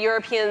 that the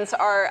Europeans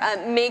are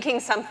making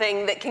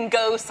something that can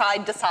go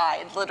side to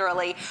side,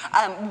 literally,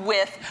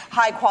 with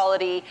high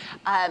quality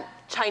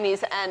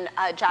Chinese and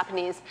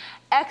Japanese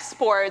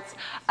exports,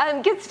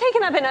 gets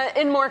taken up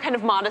in more kind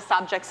of modest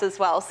objects as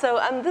well.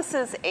 So this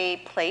is a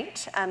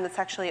plate that's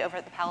actually over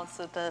at the Palace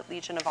of the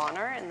Legion of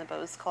Honor in the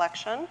Bose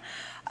collection,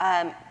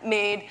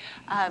 made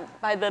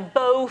by the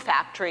Bow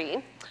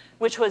factory,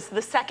 which was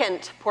the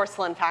second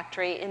porcelain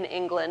factory in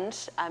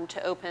England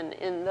to open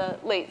in the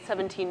late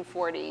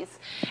 1740s.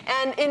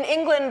 And in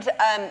England,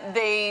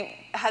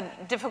 they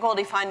had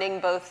difficulty finding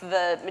both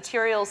the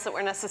materials that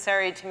were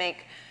necessary to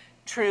make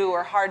true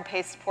or hard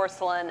paste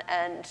porcelain,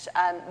 and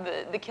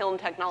the kiln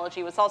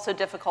technology was also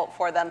difficult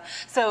for them.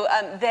 So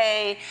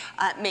they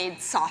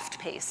made soft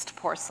paste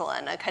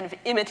porcelain, a kind of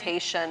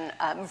imitation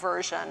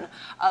version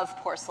of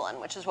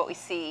porcelain, which is what we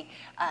see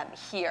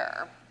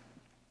here.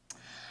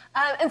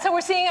 And so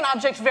we're seeing an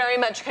object very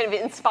much kind of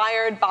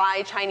inspired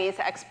by Chinese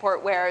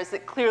export wares.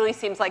 It clearly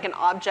seems like an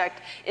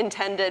object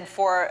intended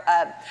for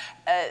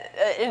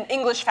an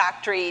English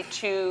factory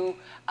to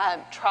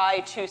try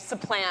to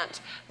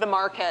supplant the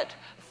market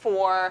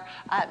for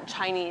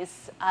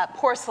Chinese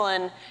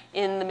porcelain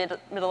in the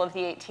middle of the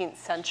 18th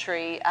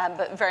century,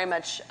 but very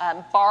much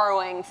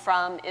borrowing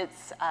from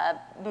its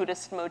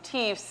Buddhist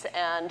motifs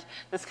and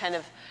this kind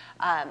of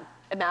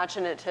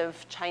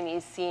imaginative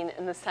Chinese scene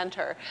in the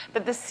center.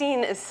 But the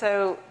scene is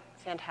so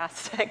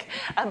fantastic.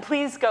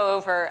 Please go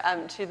over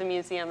to the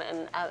museum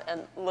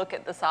and look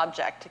at this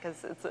object,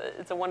 because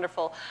it's a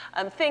wonderful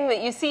thing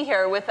that you see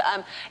here with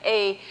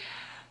a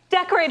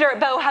decorator at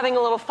Bow having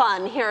a little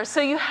fun here. So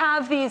you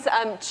have these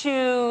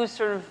two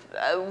sort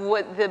of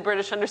what the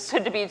British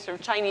understood to be sort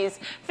of Chinese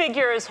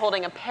figures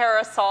holding a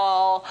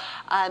parasol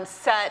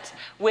set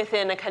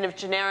within a kind of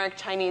generic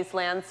Chinese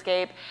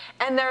landscape.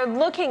 And they're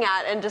looking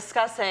at and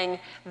discussing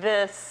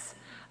this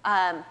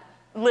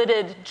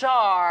lidded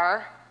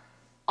jar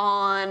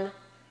on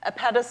a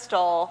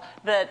pedestal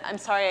that, I'm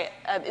sorry,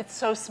 it's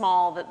so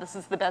small that this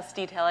is the best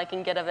detail I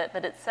can get of it,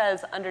 but it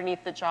says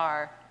underneath the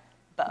jar,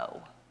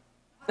 bow.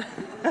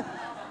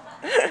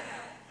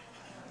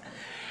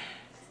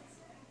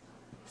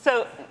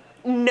 So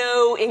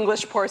no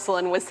English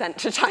porcelain was sent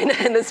to China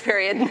in this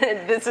period.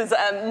 This is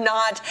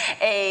not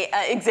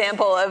an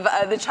example of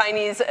the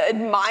Chinese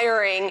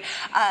admiring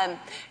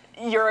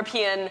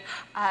European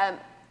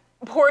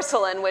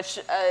porcelain, which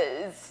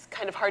is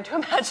kind of hard to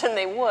imagine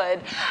they would.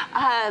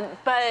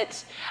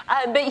 But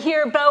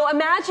here, bow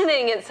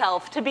imagining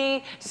itself to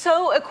be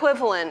so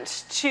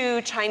equivalent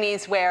to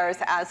Chinese wares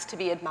as to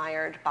be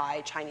admired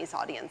by Chinese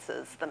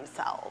audiences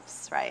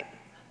themselves, right?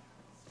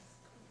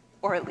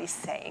 Or at least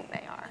saying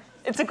they are.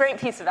 It's a great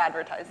piece of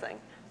advertising.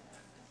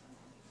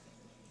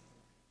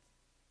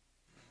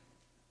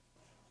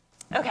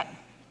 Okay.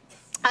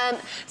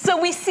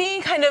 So we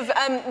see kind of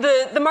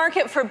the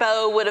market for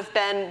bow would have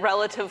been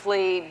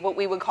relatively what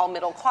we would call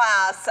middle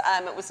class.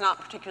 It was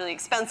not particularly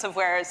expensive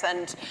wares,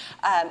 and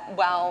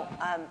while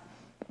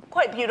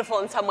quite beautiful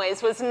in some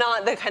ways, was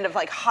not the kind of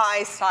like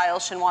high-style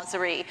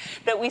chinoiserie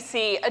that we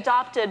see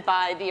adopted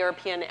by the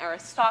European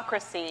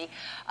aristocracy.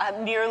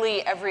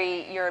 Nearly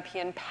every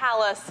European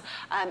palace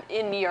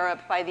in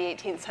Europe by the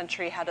 18th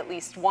century had at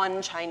least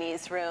one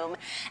Chinese room.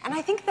 And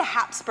I think the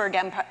Habsburg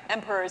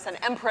emperors and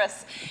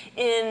empress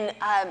in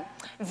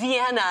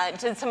Vienna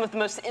did some of the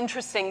most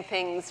interesting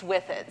things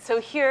with it. So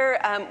here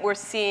we're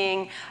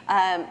seeing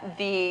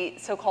the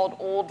so-called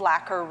Old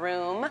Lacquer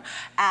Room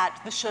at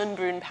the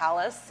Schönbrunn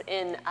Palace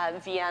in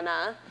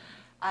Vienna,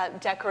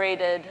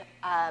 decorated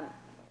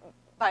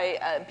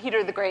by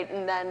Peter the Great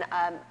and then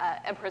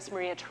Empress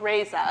Maria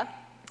Theresa.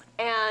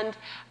 And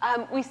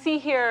we see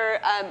here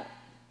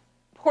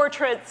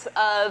portraits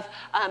of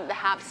the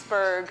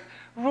Habsburg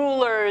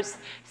rulers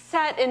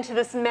set into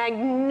this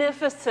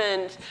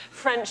magnificent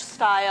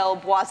French-style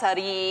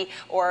boiserie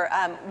or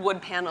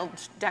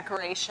wood-paneled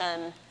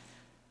decoration,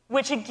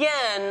 which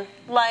again,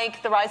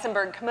 like the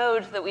Reisenberg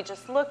commode that we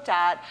just looked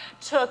at,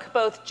 took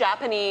both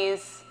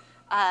Japanese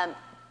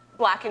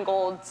black and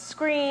gold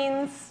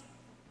screens,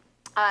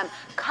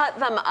 cut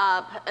them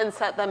up and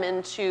set them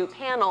into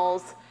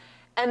panels,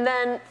 and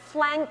then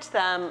flanked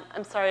them,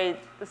 I'm sorry,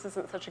 this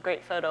isn't such a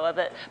great photo of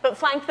it, but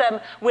flanked them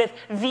with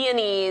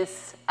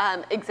Viennese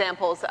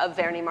examples of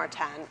vernis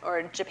martin,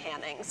 or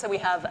Japanning. So we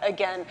have,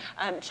 again,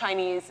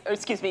 Japanese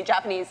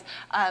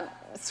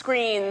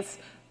screens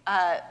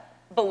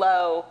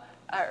below,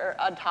 or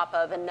on top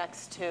of and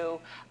next to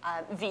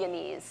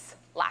Viennese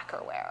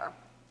lacquerware.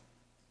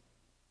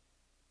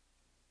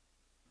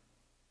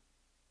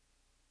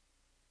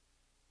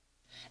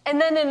 And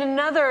then in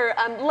another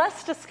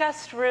less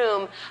discussed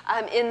room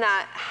in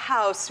that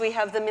house, we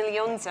have the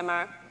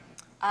Millionenzimmer,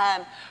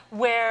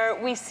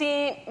 where we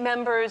see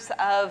members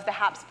of the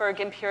Habsburg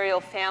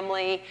imperial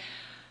family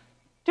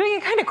doing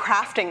a kind of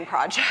crafting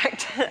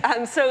project.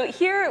 So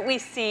here we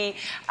see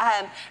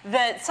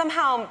that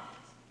somehow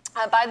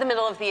by the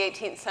middle of the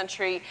 18th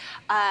century,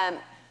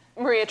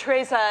 Maria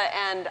Theresa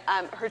and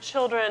her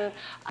children,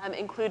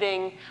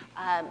 including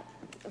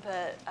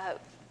the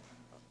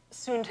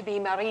soon-to-be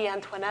Marie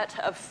Antoinette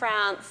of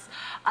France,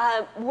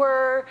 got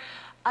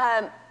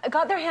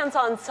their hands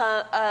on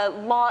a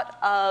lot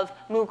of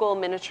Mughal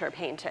miniature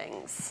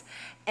paintings,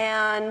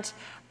 and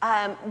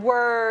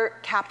were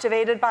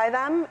captivated by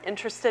them,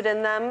 interested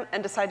in them,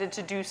 and decided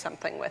to do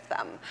something with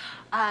them.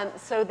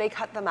 So they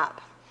cut them up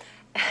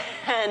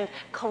and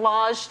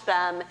collaged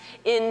them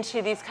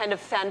into these kind of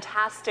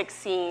fantastic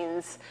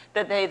scenes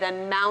that they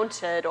then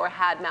mounted, or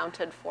had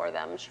mounted for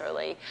them,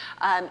 surely,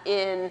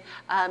 in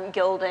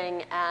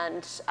gilding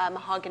and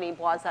mahogany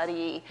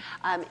boiserie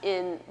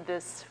in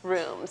this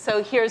room.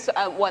 So here's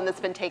one that's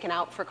been taken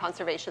out for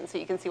conservation, so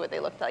you can see what they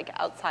looked like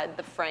outside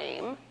the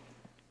frame.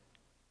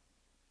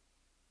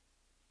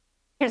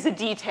 Here's a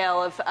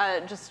detail of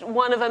just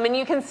one of them, and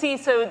you can see,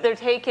 so they're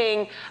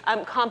taking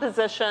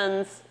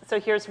compositions, so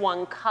here's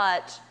one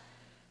cut,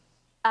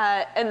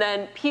 and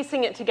then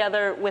piecing it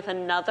together with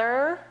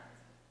another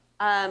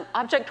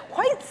object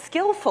quite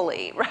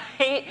skillfully,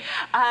 right?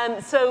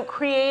 So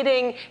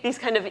creating these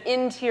kind of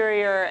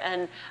interior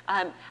and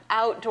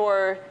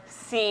outdoor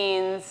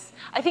scenes,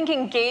 I think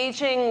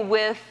engaging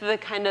with the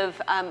kind of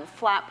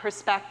flat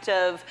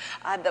perspective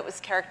that was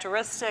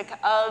characteristic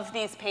of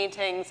these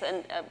paintings,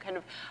 and kind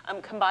of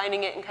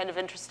combining it in kind of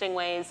interesting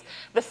ways.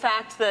 The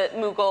fact that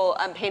Mughal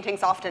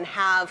paintings often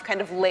have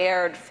kind of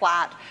layered,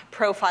 flat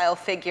profile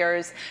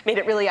figures made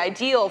it really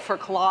ideal for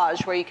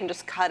collage, where you can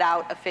just cut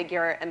out a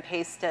figure and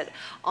paste it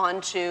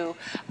onto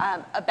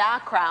a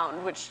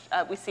background, which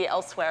we see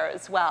elsewhere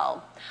as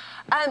well.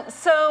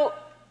 So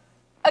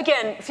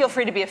again, feel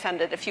free to be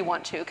offended if you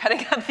want to,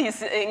 cutting up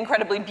these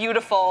incredibly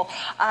beautiful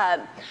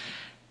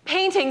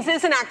paintings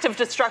is an act of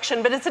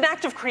destruction, but it's an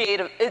act of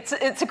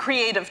it's a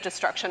creative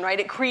destruction, right?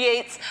 It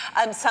creates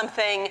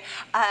something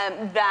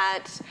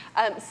that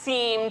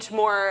seemed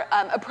more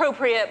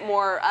appropriate,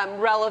 more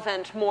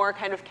relevant, more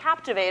kind of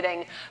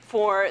captivating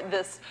for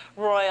this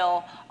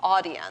royal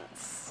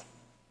audience.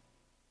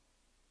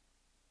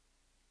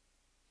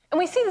 And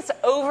we see this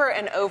over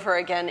and over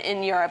again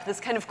in Europe, this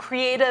kind of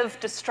creative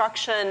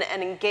destruction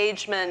and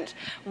engagement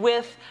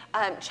with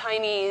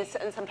Chinese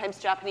and sometimes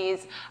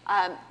Japanese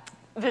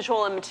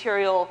visual and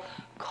material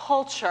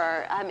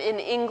culture. In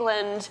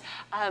England,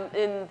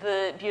 in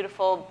the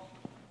beautiful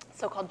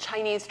so-called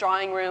Chinese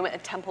drawing room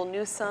at Temple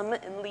Newsome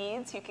in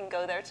Leeds. You can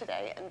go there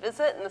today and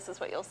visit, and this is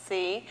what you'll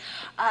see.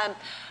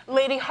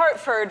 Lady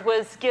Hertford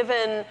was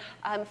given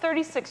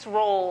 36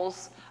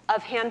 rolls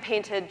of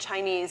hand-painted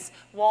Chinese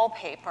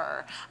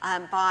wallpaper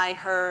by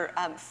her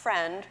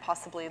friend,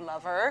 possibly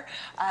lover,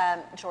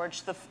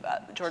 George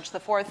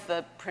IV,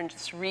 the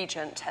Prince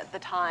Regent at the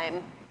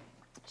time.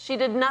 She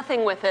did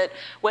nothing with it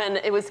when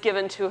it was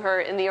given to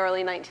her in the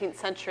early 19th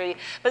century.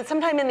 But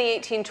sometime in the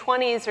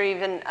 1820s or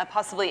even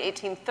possibly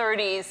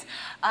 1830s,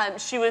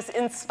 she was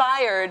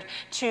inspired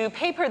to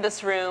paper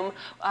this room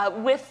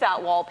with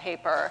that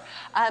wallpaper,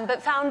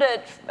 but found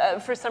it,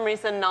 for some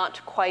reason,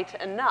 not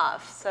quite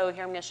enough. So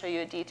here I'm going to show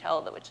you a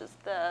detail, which is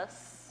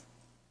this.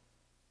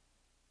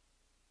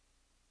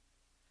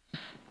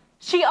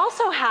 She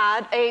also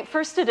had a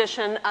first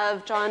edition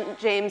of John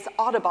James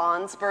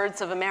Audubon's Birds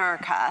of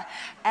America,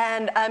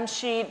 and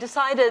she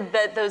decided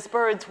that those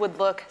birds would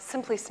look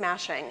simply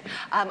smashing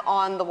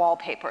on the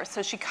wallpaper.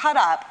 So she cut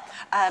up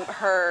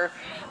her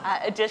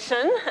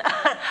edition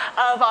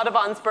of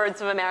Audubon's Birds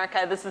of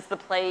America. This is the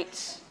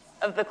plate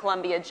of the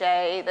Columbia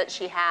jay that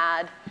she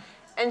had,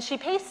 and she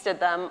pasted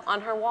them on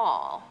her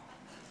wall.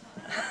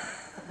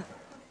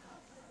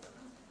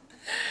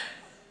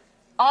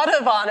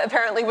 Audubon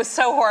apparently was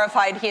so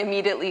horrified he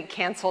immediately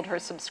canceled her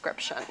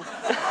subscription.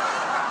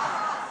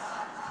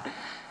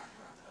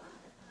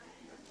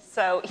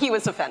 So he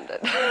was offended,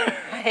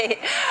 right?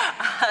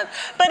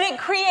 But it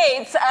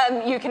creates,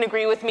 you can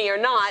agree with me or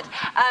not,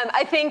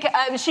 I think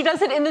she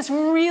does it in this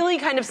really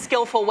kind of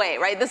skillful way,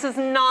 right? This is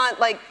not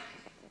like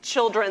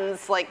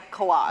children's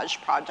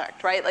collage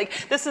project, right?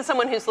 Like this is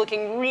someone who's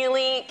looking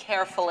really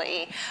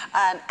carefully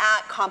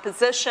at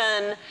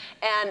composition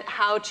and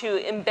how to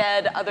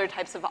embed other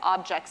types of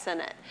objects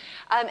in it.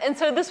 And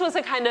so this was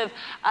a kind of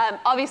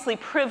obviously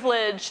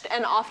privileged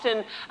and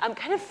often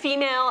kind of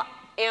female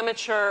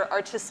amateur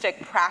artistic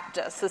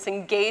practice, this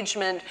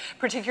engagement,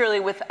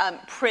 particularly with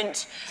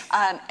print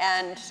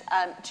and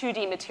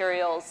 2D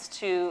materials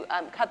to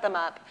cut them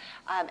up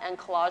and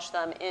collage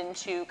them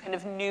into kind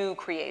of new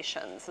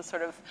creations, a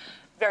sort of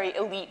very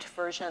elite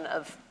version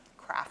of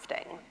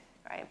crafting,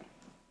 right?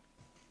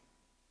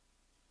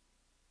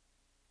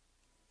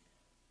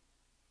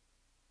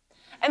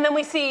 And then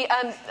we see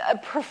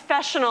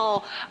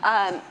professional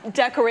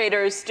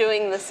decorators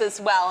doing this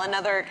as well,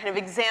 another kind of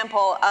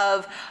example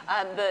of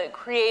the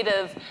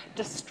creative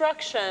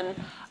destruction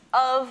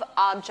of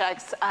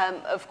objects,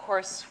 of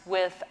course,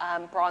 with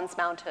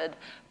bronze-mounted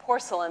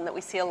porcelain that we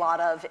see a lot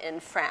of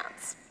in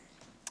France.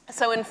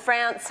 So in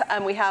France,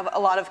 we have a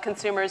lot of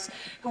consumers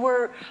who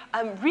were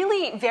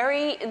really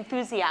very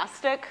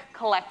enthusiastic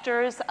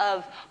collectors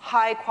of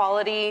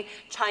high-quality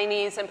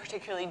Chinese and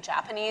particularly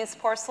Japanese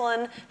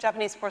porcelain.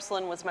 Japanese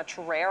porcelain was much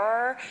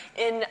rarer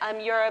in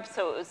Europe,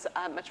 so it was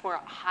much more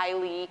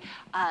highly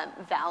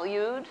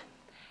valued.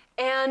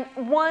 And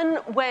one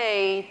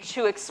way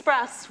to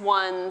express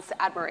one's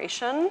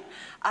admiration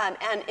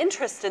and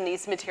interest in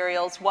these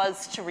materials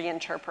was to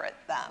reinterpret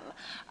them.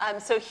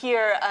 So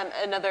here,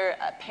 another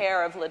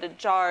pair of lidded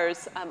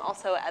jars,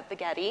 also at the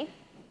Getty,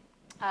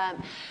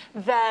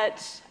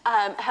 that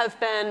have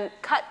been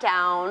cut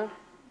down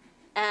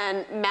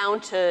and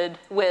mounted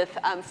with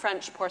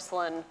French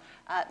porcelain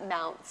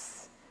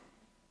mounts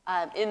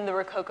in the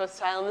Rococo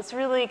style in this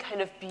really kind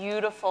of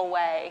beautiful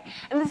way.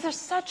 And these are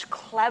such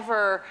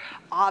clever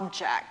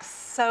objects.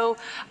 So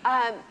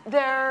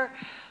they're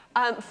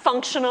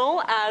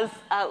functional as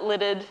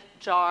lidded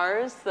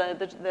jars.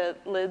 The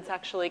lids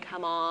actually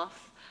come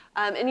off.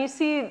 And you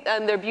see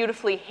they're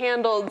beautifully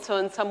handled, so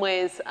in some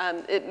ways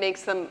it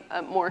makes them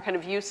more kind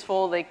of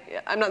useful.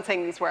 I'm not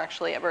saying these were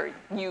actually ever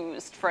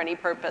used for any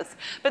purpose,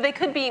 but they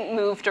could be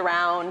moved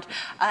around.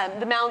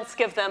 The mounts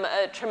give them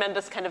a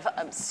tremendous kind of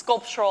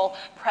sculptural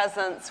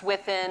presence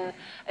within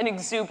an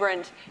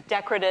exuberant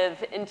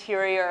decorative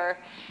interior.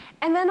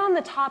 And then on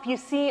the top, you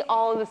see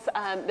all this,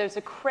 there's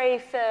a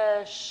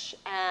crayfish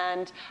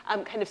and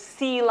kind of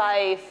sea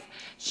life,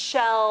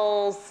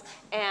 shells,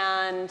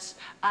 and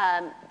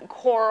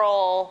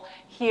coral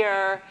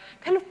here,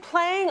 kind of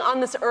playing on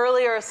this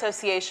earlier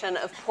association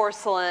of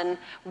porcelain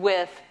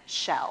with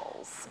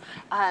shells.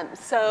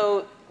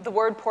 So the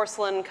word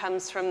porcelain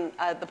comes from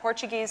the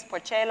Portuguese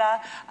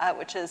porcela,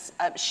 which is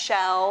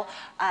shell.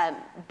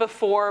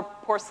 Before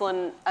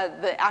porcelain,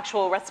 the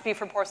actual recipe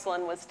for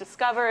porcelain was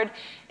discovered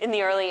in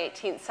the early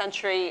 18th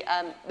century.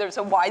 There's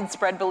a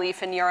widespread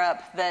belief in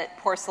Europe that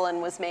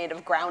porcelain was made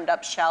of ground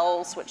up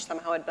shells, which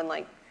somehow had been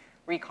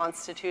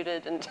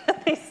reconstituted into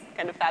these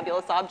kind of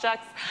fabulous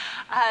objects.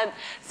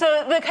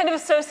 So the kind of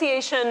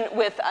association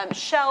with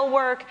shell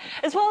work,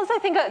 as well as I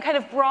think a kind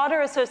of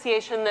broader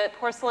association that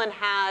porcelain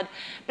had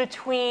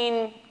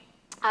between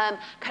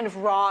kind of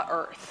raw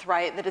earth,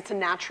 right? That it's a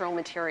natural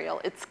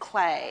material, it's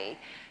clay,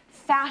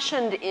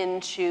 fashioned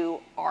into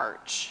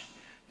art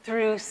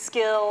through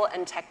skill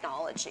and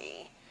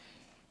technology.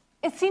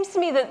 It seems to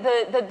me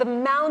that the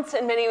mounts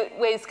in many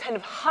ways kind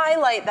of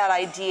highlight that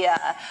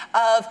idea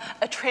of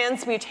a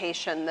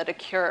transmutation that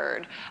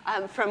occurred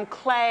from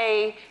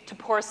clay to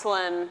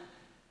porcelain,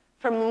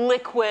 from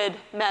liquid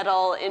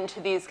metal into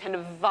these kind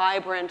of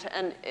vibrant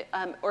and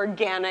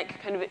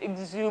organic, kind of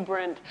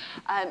exuberant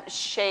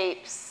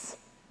shapes.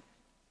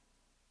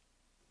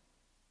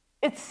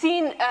 It's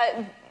seen,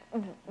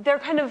 they're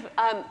kind of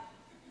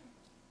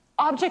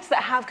objects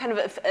that have kind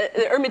of,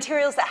 or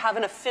materials that have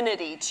an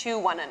affinity to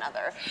one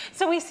another.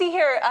 So we see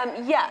here,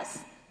 yes,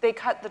 they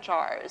cut the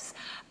jars,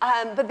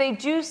 but they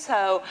do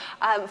so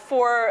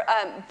for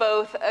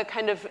both a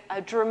kind of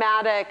a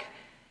dramatic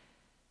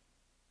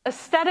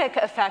aesthetic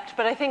effect,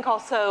 but I think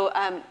also,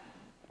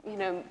 you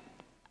know,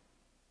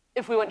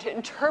 if we want to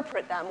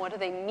interpret them, what do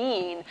they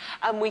mean?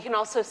 We can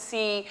also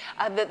see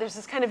that there's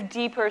this kind of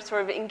deeper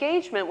sort of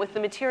engagement with the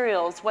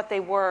materials, what they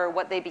were,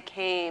 what they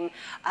became,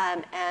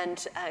 and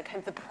kind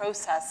of the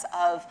process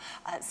of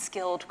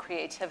skilled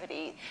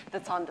creativity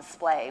that's on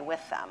display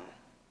with them.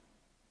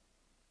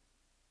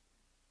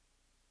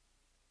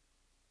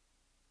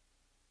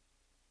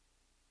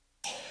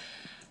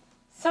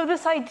 So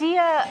this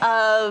idea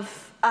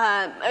of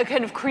a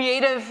kind of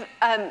creative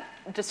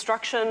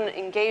destruction,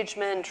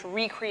 engagement,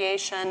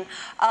 recreation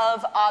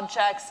of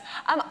objects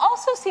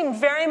also seem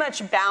very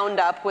much bound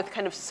up with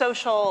kind of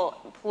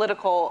social,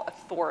 political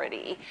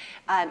authority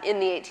in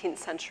the 18th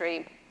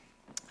century,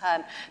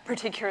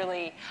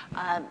 particularly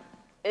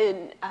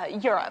in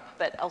Europe,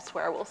 but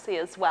elsewhere we'll see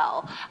as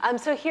well.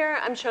 So here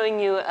I'm showing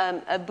you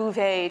a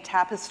Beauvais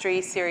tapestry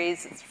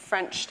series. It's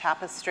French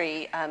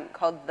tapestry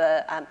called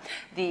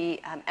the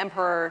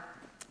Emperor.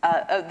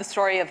 The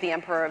Story of the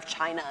Emperor of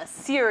China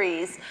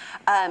series,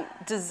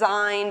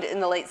 designed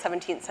in the late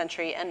 17th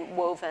century and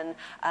woven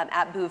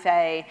at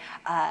Beauvais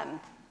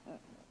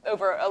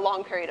over a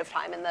long period of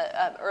time in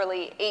the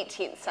early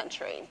 18th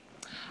century.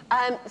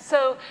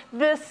 So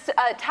this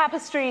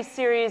tapestry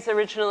series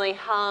originally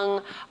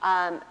hung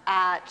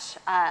at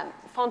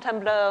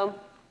Fontainebleau,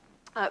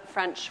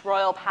 French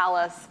royal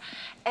palace,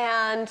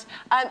 and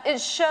it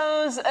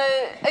shows,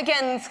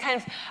 again, this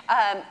kind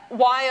of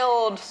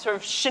wild sort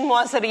of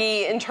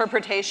chinoiserie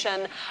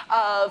interpretation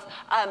of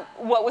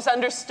what was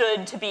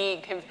understood to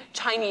be kind of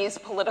Chinese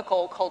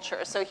political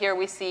culture. So here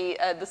we see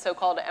the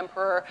so-called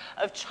Emperor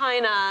of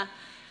China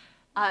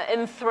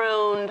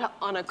enthroned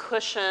on a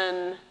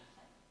cushion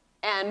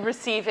and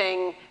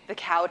receiving the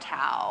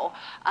kowtow.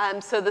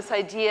 So this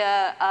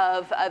idea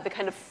of the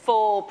kind of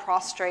full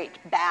prostrate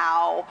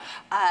bow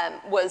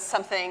was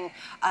something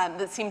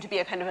that seemed to be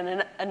a kind of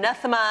an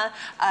anathema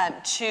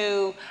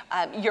to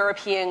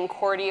European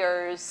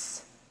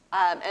courtiers,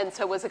 and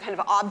so was a kind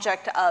of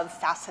object of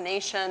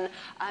fascination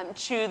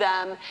to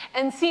them,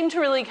 and seemed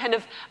to really kind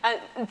of,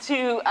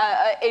 to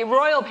a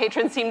royal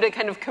patron, seemed to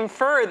kind of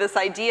confer this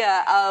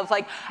idea of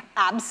like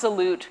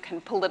absolute kind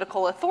of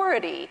political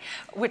authority,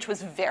 which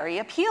was very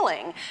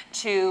appealing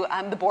to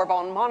the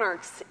Bourbon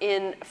monarchs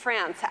in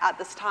France at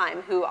this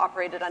time, who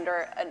operated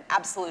under an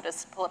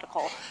absolutist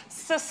political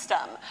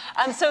system.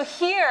 So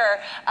here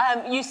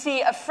you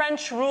see a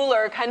French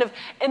ruler kind of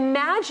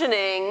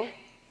imagining,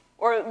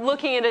 or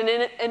looking at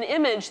an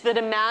image that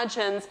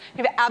imagines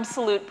kind of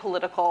absolute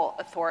political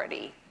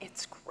authority.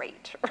 It's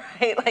great,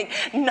 right? Like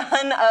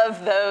none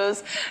of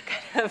those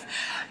kind of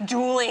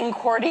dueling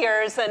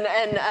courtiers and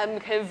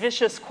kind of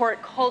vicious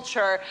court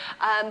culture,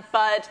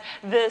 but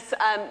this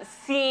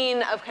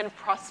scene of kind of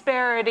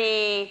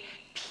prosperity,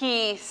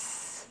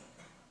 peace,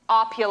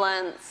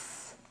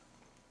 opulence,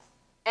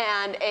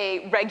 and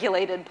a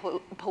regulated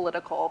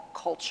political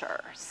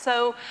culture.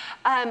 So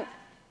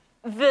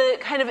the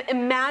kind of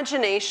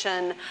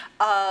imagination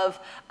of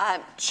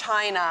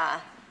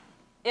China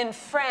in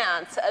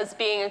France as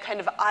being a kind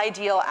of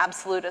ideal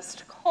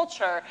absolutist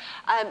culture,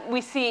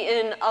 we see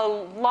in a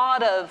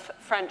lot of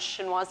French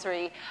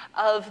chinoiserie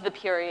of the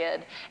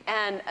period.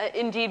 And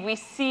indeed, we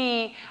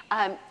see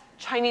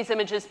Chinese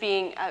images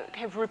being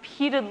kind of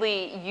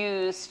repeatedly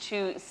used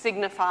to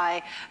signify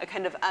a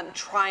kind of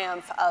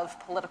triumph of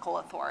political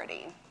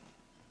authority.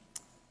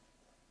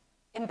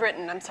 In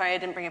Britain, I'm sorry I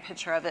didn't bring a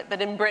picture of it,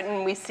 but in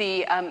Britain we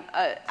see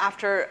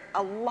after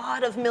a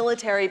lot of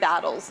military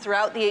battles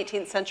throughout the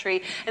 18th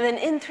century, and then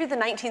in through the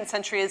 19th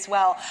century as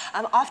well,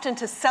 often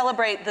to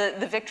celebrate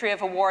the victory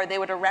of a war, they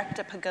would erect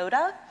a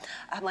pagoda,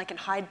 like in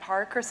Hyde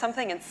Park or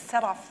something, and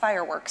set off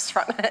fireworks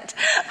from it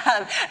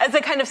as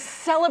a kind of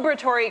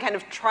celebratory, kind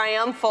of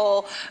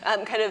triumphal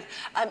kind of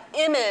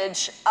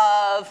image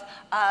of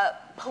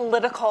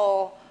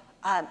political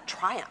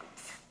triumph.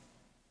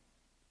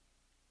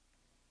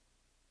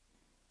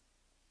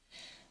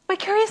 But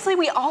curiously,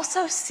 we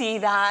also see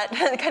that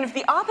kind of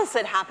the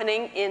opposite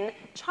happening in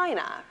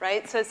China,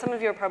 right? So some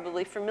of you are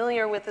probably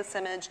familiar with this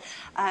image.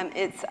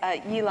 It's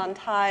Yi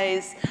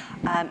Lantai's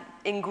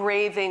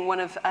engraving, one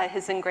of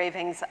his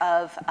engravings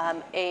of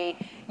a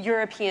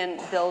European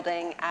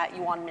building at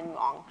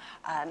Yuanminwang,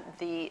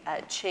 the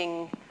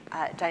Qing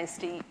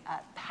dynasty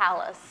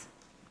palace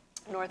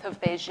north of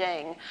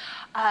Beijing,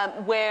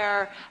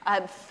 where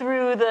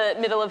through the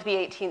middle of the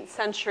 18th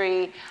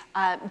century,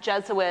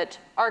 Jesuit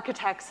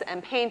architects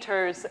and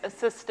painters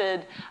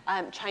assisted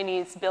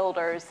Chinese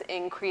builders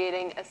in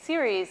creating a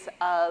series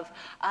of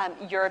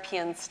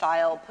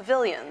European-style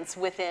pavilions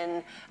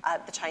within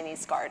the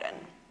Chinese garden.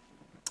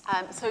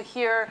 So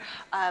here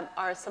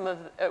are some of,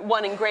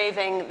 one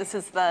engraving. This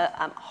is the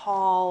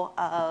Hall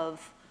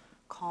of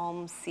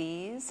Calm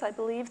Seas, I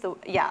believe.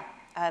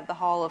 The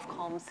Hall of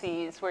Calm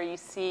Seas, where you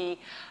see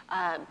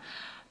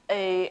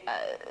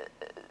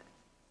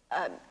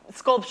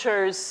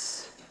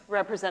sculptures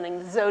representing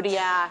the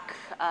zodiac,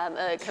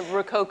 a kind of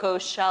Rococo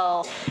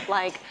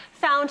shell-like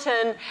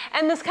fountain,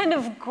 and this kind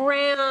of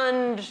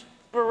grand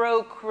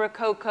Baroque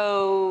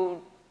Rococo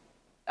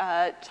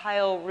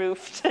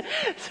tile-roofed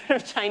sort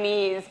of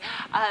Chinese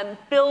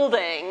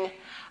building.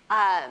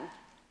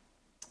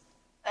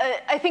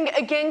 I think,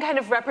 again, kind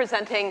of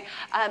representing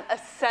a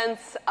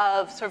sense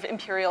of sort of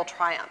imperial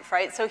triumph,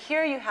 right? So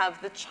here you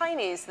have the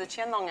Chinese, the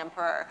Qianlong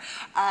Emperor,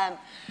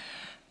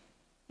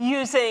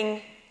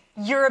 using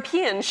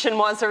European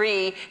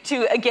chinoiserie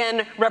to,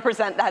 again,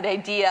 represent that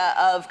idea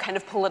of kind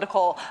of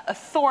political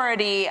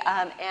authority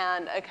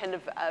and a kind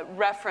of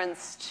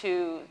reference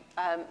to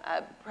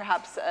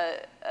perhaps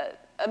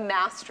a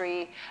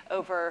mastery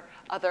over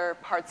other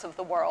parts of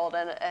the world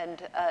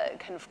and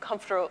kind of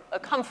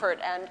comfort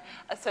and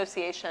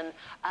association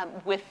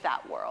with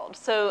that world.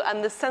 So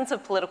the sense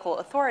of political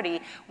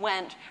authority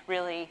went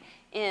really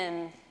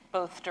in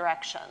both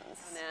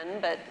directions.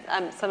 But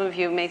some of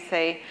you may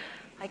say,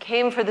 I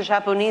came for the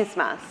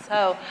Japonisme.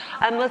 So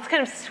let's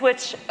kind of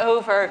switch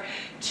over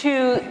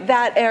to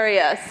that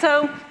area.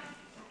 So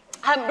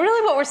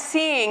really what we're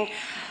seeing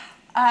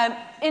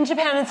in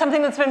Japan, and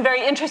something that's been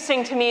very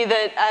interesting to me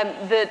that,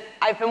 that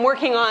I've been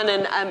working on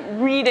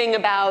and reading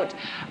about,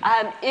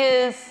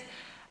 is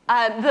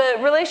the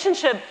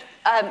relationship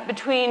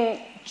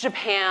between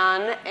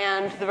Japan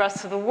and the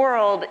rest of the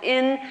world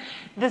in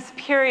this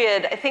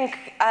period. I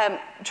think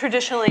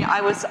traditionally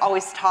I was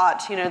always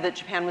taught, that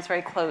Japan was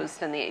very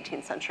closed in the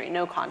 18th century,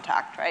 no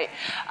contact, right?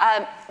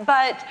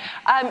 But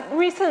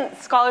recent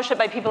scholarship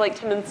by people like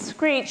Tim and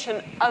Screech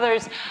and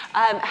others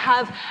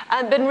have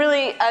been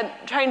really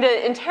trying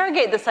to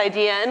interrogate this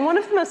idea. And one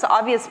of the most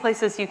obvious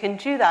places you can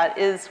do that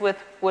is with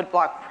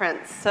woodblock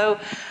prints. So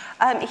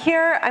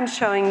here I'm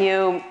showing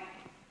you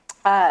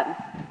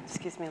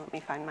excuse me, let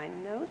me find my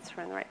notes.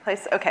 We're in the right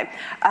place. Okay.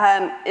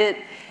 It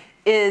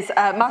is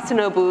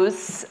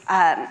Masanobu's,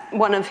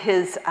 one of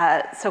his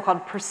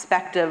so-called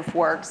perspective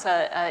works,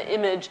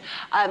 image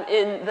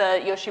in the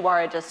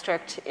Yoshiwara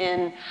district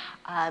in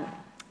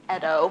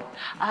Edo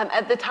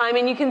at the time.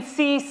 And you can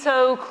see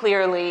so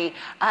clearly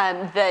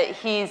that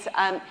he's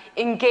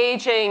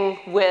engaging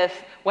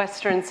with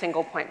Western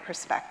single point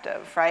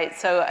perspective, right?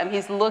 So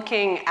he's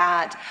looking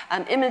at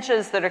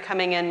images that are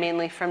coming in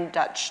mainly from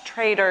Dutch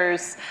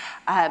traders,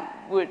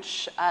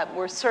 which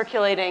were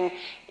circulating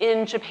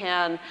in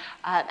Japan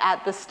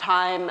at this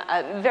time.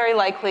 Very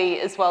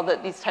likely as well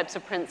that these types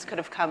of prints could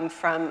have come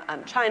from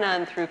China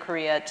and through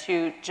Korea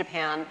to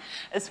Japan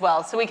as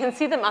well. So we can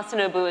see that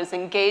Masanobu is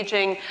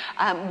engaging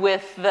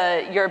with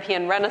the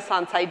European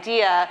Renaissance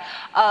idea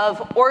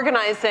of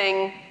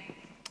organizing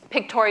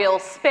pictorial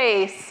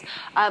space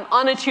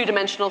on a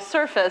two-dimensional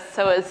surface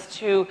so as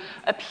to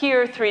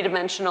appear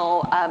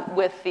three-dimensional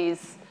with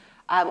these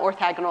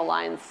orthogonal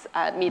lines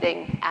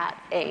meeting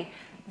at a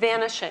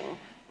vanishing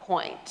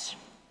point.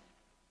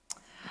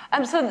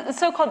 So the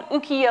so-called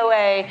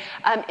ukiyo-e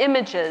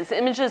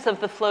images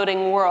of the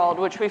floating world,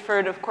 which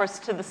referred, of course,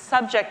 to the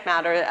subject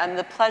matter and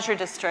the pleasure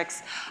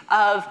districts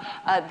of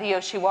the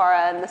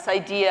Yoshiwara, and this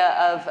idea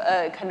of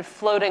a kind of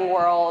floating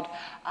world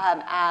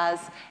as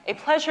a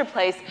pleasure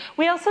place.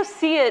 We also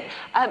see it,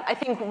 I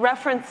think,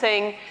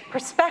 referencing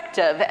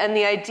perspective and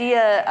the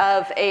idea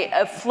of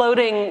a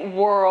floating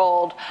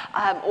world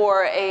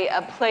or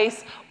a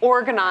place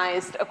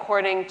organized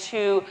according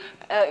to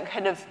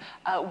kind of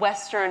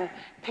Western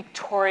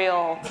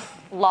pictorial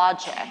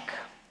logic.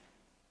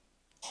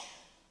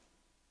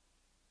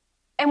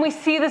 And we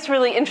see this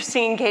really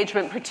interesting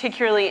engagement,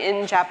 particularly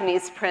in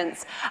Japanese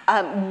prints,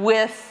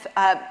 with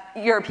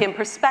European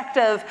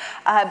perspective,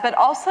 but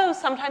also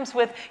sometimes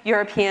with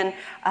European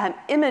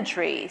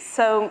imagery.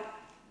 So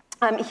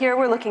here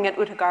we're looking at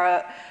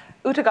Utagawa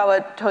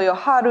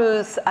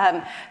Toyoharu's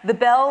The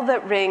Bell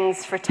That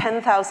Rings for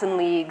 10,000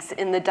 Leagues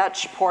in the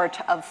Dutch port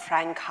of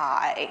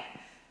Frankfurt,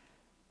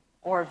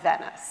 or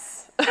Venice.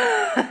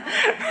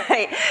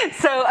 Right.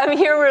 So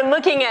here we're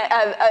looking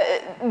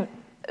at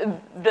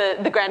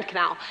the Grand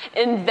Canal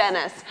in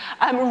Venice,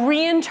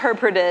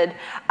 reinterpreted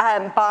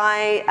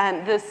by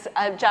this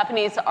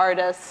Japanese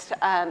artist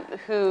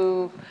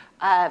who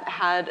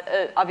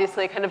had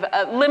obviously kind of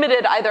a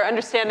limited either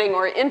understanding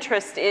or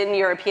interest in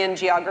European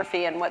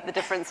geography and what the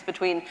difference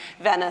between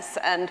Venice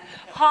and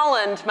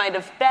Holland might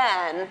have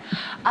been.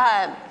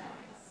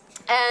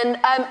 And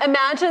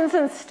imagines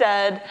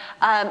instead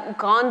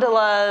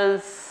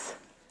gondolas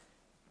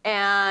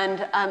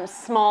and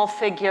small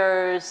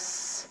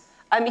figures.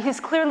 He's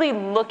clearly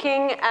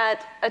looking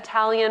at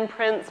Italian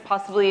prints,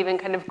 possibly even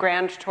kind of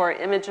grand tour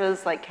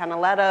images like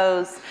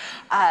Canaletto's,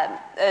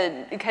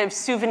 kind of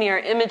souvenir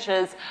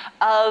images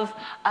of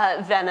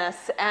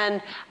Venice,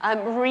 and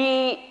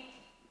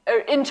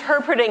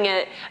interpreting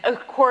it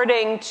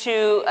according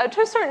to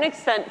a certain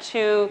extent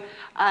to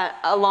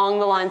along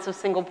the lines of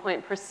single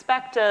point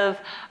perspective,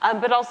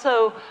 but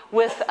also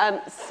with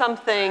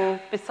something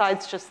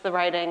besides just the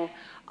writing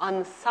on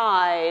the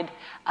side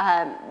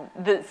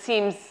that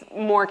seems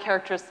more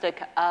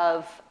characteristic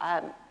of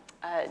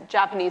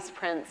Japanese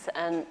prints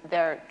and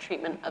their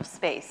treatment of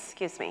space.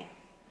 Excuse me.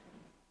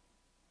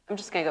 I'm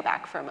just going to go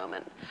back for a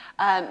moment.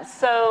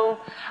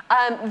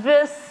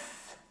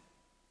 This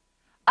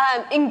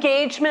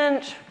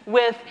engagement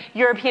with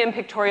European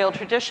pictorial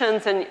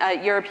traditions and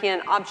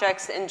European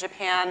objects in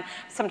Japan,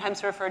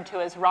 sometimes referred to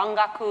as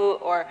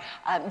rangaku or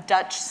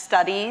Dutch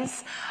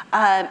studies,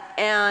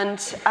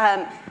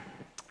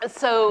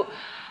 so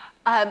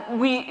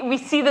we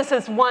see this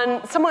as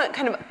one somewhat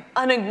kind of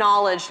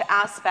unacknowledged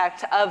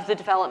aspect of the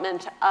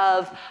development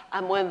of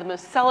one of the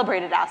most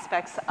celebrated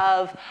aspects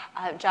of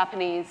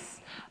Japanese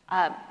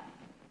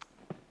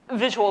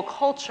visual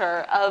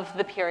culture of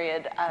the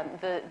period,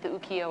 the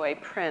ukiyo-e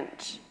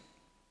print.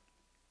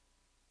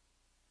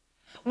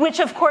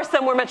 Which, of course,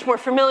 then we're much more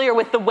familiar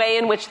with the way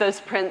in which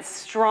those prints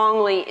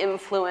strongly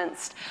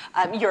influenced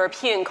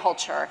European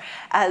culture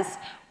as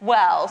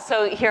well.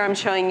 So here I'm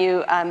showing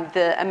you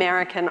the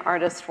American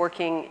artist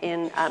working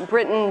in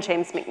Britain,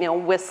 James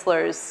McNeill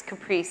Whistler's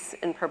Caprice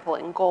in Purple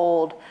and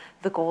Gold,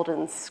 The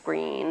Golden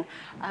Screen,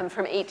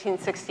 from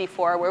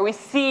 1864, where we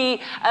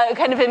see a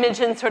kind of image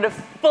in sort of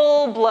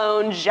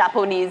full-blown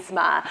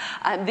Japonisme,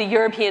 the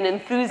European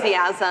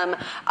enthusiasm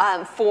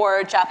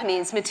for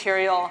Japanese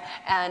material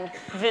and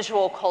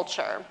visual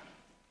culture.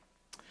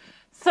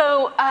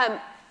 So,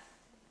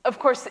 of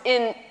course,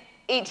 in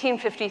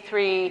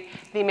 1853,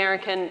 the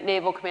American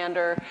naval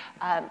commander,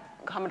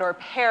 Commodore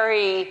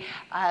Perry,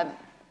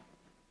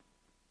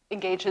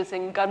 engages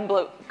in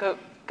gunboat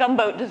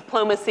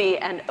diplomacy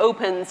and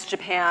opens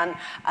Japan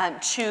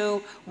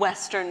to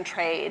Western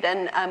trade.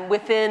 And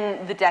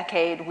within the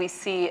decade, we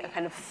see a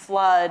kind of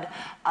flood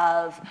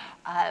of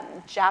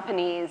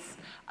Japanese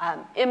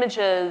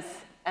images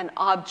and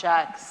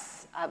objects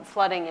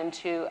flooding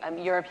into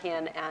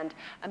European and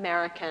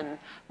American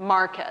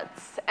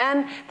markets.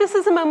 And this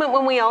is a moment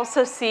when we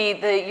also see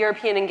the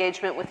European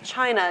engagement with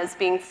China as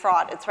being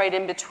fraught. It's right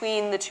in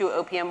between the two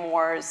Opium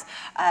Wars,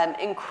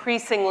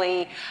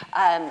 increasingly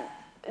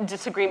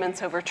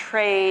disagreements over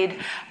trade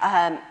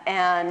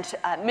and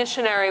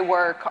missionary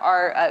work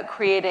are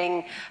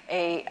creating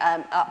a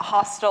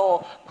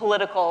hostile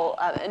political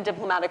and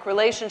diplomatic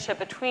relationship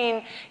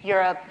between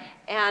Europe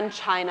and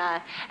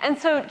China. And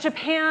so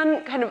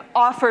Japan kind of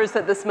offers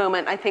at this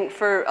moment, I think,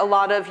 for a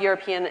lot of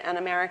European and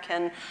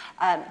American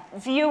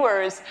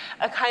viewers,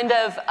 a kind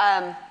of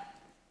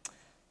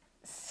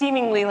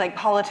seemingly like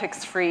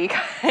politics-free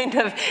kind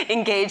of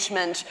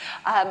engagement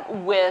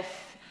with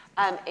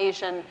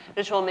Asian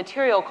visual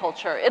material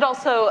culture. It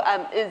also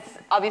is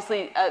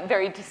obviously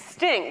very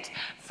distinct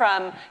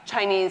from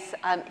Chinese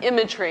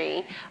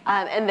imagery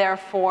and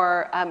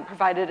therefore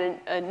provided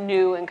a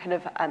new and kind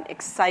of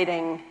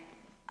exciting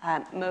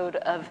mode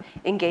of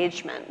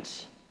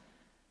engagement.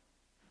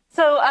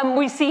 So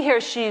we see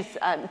here she's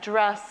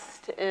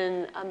dressed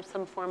in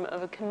some form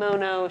of a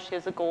kimono. She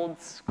has a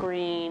gold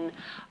screen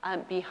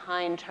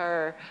behind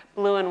her,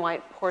 blue and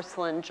white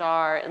porcelain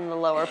jar in the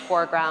lower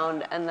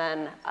foreground, and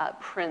then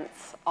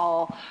prints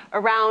all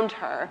around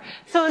her.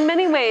 So in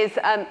many ways,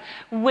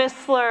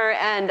 Whistler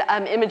and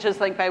images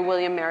like by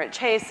William Merritt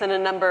Chase and a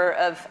number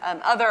of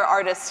other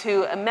artists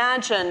who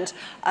imagined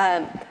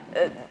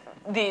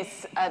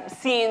these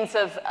scenes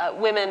of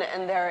women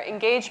and their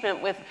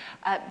engagement with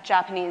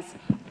Japanese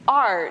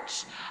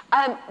art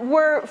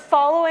we're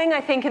following,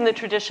 I think, in the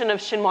tradition of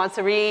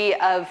chinoiserie,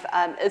 of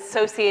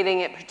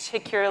associating it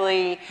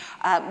particularly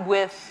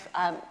with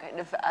kind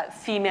of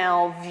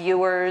female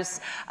viewers,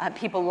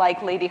 people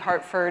like Lady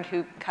Hertford,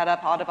 who cut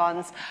up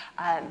Audubon's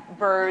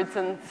birds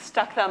and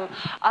stuck them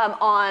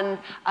on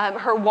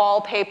her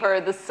wallpaper.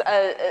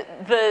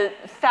 The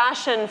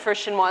fashion for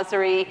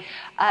chinoiserie,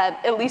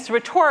 at least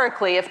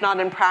rhetorically, if not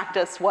in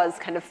practice, was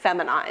kind of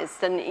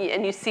feminized.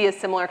 And you see a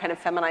similar kind of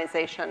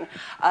feminization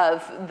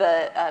of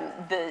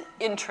the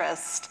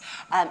interest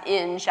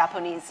in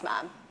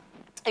Japonisme,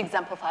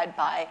 exemplified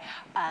by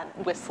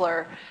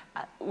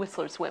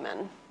Whistler's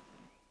women.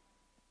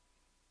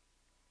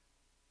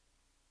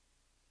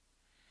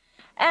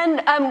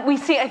 And we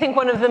see, I think,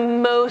 one of the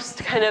most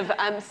kind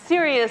of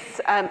serious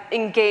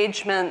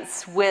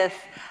engagements with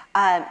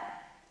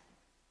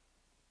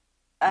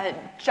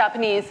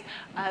Japanese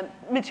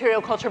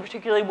material culture,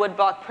 particularly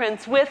woodblock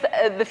prints, with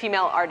the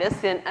female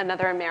artist,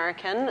 another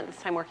American, this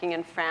time working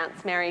in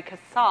France, Mary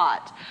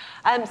Cassatt.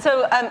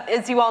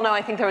 As you all know,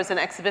 I think there was an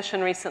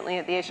exhibition recently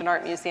at the Asian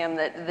Art Museum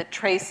that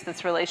traced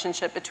this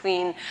relationship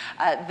between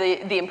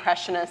the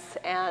Impressionists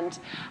and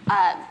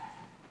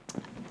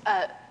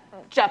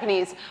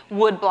Japanese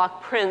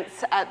woodblock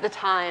prints at the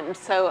time.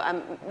 So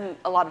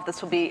a lot of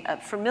this will be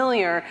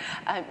familiar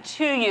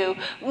to you.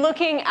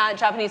 Looking at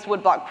Japanese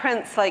woodblock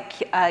prints like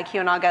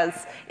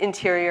Kiyonaga's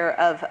interior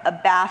of a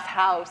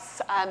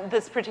bathhouse,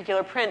 this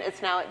particular print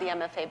is now at the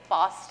MFA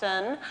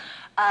Boston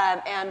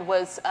and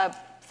was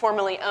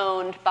formerly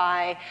owned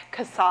by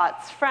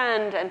Cassatt's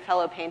friend and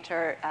fellow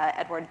painter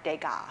Edward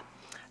Degas.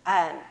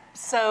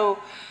 So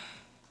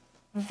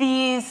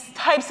these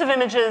types of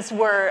images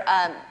were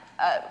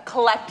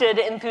collected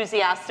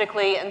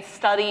enthusiastically and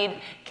studied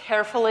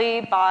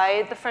carefully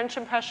by the French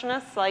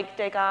Impressionists like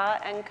Degas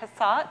and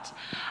Cassatt.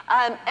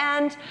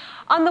 And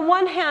on the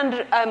one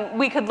hand,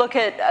 we could look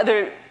at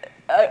other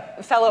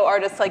fellow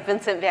artists like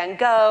Vincent van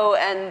Gogh,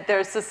 and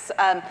there's this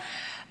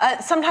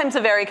sometimes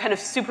a very kind of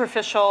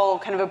superficial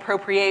kind of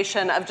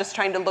appropriation of just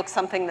trying to look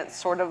something that's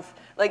sort of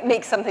like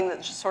make something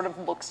that just sort of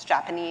looks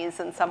Japanese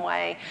in some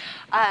way.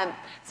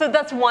 So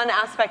that's one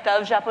aspect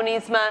of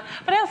Japonisme.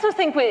 But I also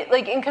think,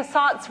 like in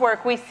Cassatt's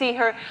work, we see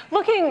her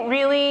looking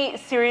really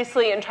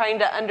seriously and trying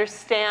to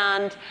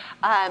understand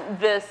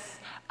this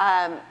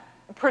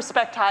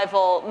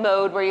perspectival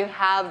mode where you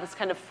have this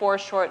kind of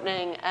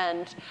foreshortening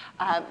and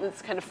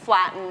this kind of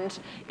flattened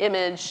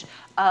image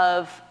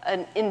of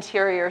an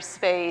interior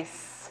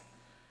space,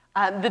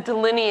 the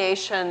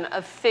delineation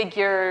of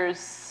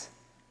figures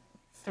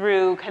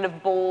through kind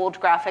of bold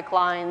graphic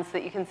lines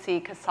that you can see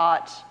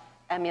Cassatt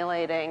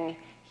emulating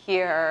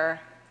here.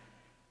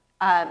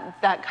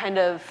 That kind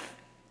of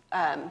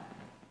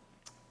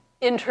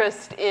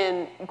interest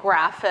in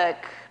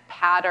graphic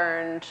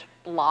patterned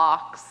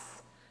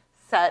blocks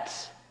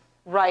set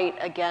right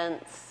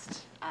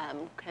against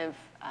kind of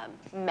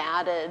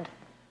matted,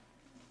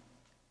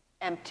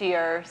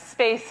 emptier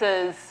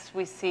spaces.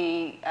 We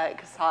see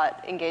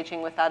Cassatt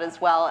engaging with that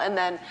as well. And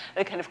then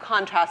a kind of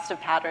contrast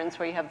of patterns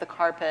where you have the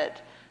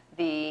carpet,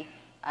 the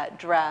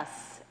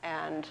dress,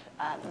 and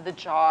the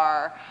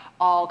jar,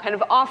 all kind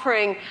of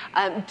offering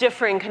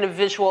differing kind of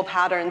visual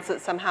patterns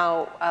that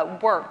somehow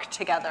work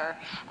together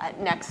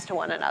next to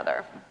one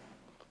another.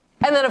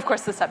 And then, of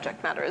course, the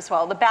subject matter as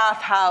well. The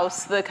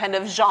bathhouse, the kind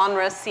of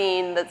genre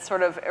scene that's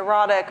sort of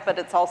erotic, but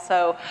it's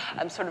also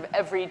sort of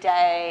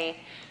everyday.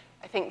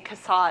 I think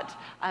Cassatt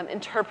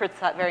interprets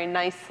that very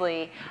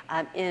nicely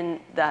in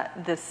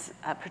this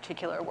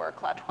particular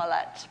work, La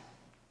Toilette.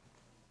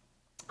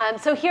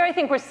 So here I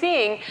think we're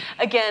seeing,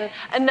 again,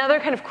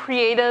 another kind of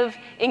creative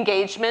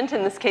engagement,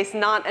 in this case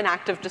not an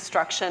act of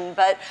destruction,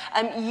 but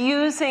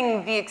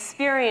using the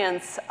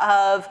experience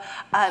of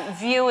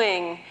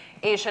viewing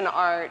Asian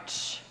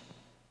art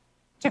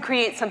to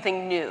create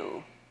something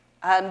new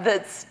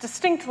that's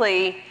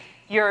distinctly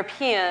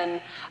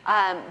European,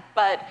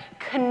 but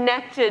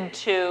connected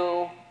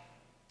to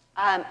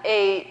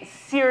a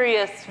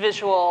serious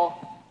visual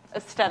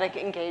aesthetic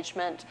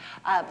engagement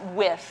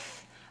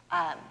with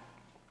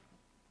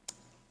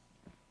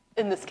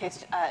in this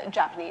case,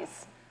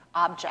 Japanese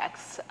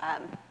objects,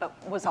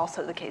 but was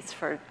also the case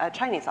for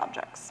Chinese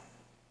objects.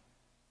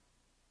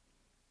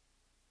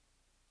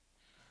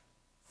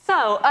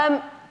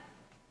 So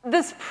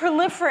this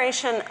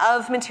proliferation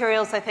of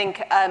materials, I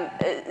think,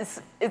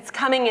 it's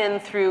coming in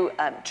through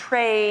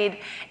trade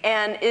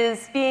and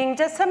is being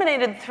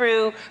disseminated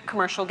through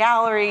commercial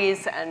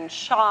galleries and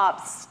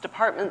shops.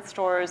 Department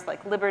stores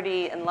like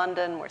Liberty in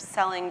London were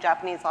selling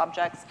Japanese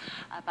objects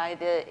by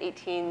the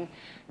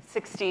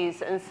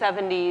 1860s and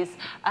 70s.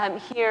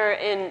 Here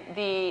in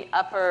the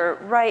upper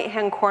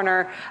right-hand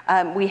corner,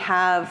 we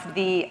have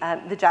the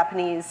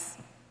Japanese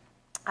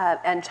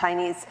and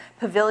Chinese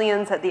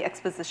pavilions at the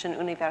Exposition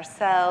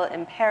Universelle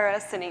in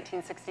Paris in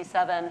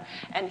 1867,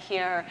 and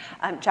here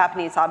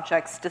Japanese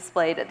objects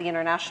displayed at the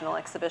International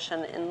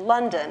Exhibition in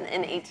London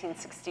in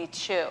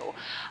 1862.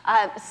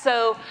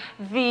 So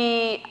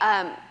the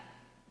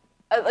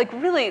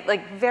really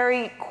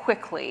very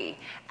quickly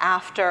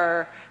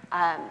after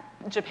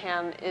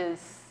Japan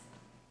is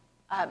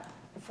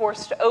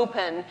forced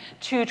open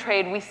to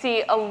trade, we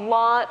see a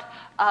lot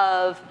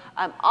of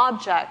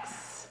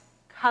objects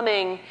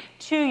coming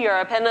to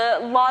Europe and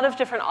a lot of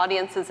different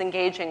audiences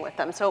engaging with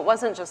them. So it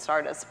wasn't just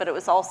artists, but it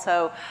was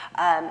also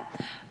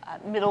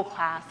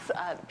middle-class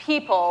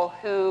people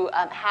who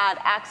had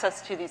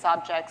access to these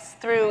objects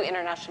through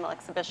international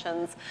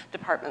exhibitions,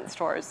 department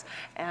stores,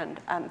 and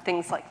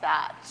things like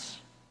that.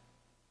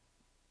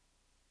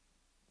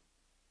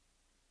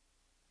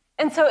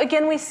 And so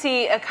again, we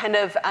see a kind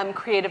of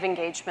creative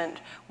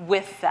engagement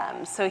with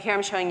them. So here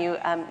I'm showing you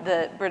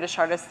the British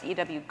artist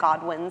E.W.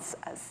 Godwin's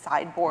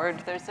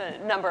sideboard. There's a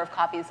number of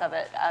copies of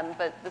it,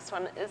 but this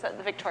one is at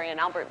the Victoria and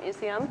Albert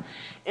Museum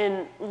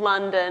in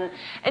London.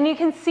 And you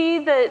can see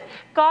that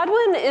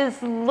Godwin is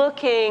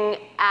looking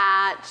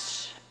at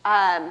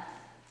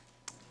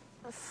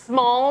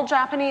small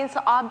Japanese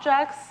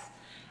objects,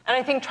 and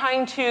I think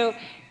trying to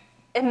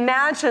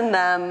imagine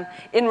them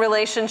in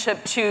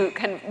relationship to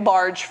kind of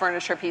large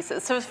furniture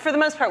pieces. So for the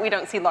most part, we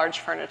don't see large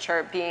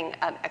furniture being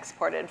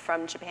exported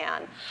from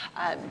Japan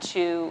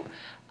to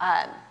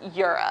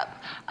Europe.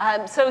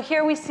 So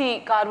here we see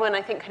Godwin,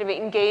 I think, kind of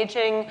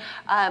engaging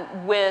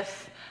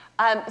with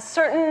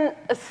certain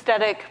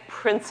aesthetic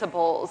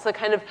principles, a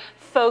kind of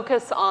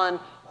focus on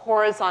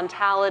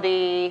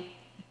horizontality,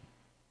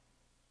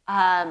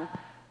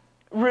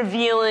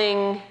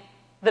 revealing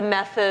the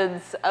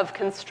methods of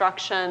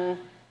construction.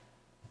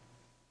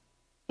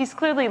 He's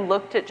clearly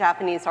looked at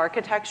Japanese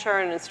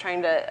architecture and is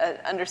trying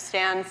to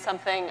understand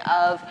something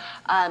of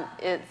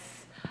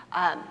its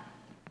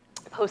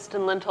post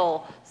and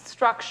lintel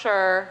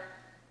structure.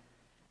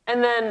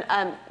 And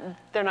then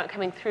they're not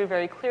coming through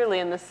very clearly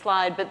in this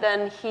slide, but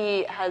then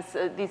he has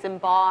these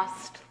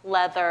embossed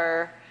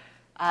leather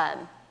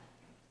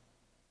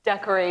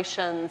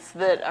decorations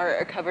that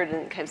are covered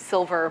in kind of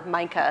silver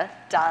mica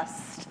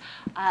dust.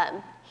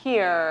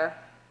 Here,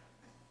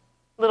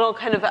 little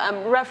kind of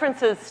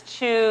references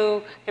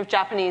to kind of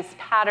Japanese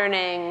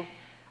patterning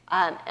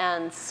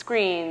and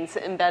screens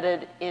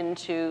embedded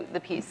into the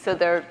piece. So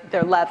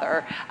they're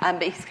leather,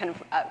 but he's kind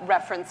of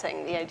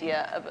referencing the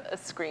idea of a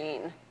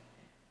screen.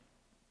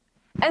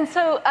 And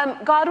so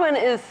Godwin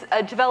is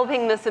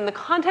developing this in the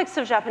context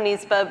of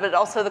Japanese, but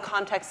also the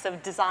context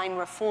of design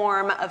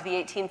reform of the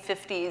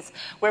 1850s,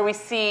 where we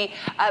see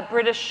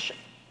British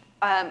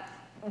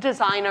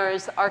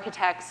designers,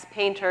 architects,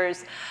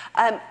 painters,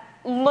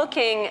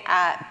 looking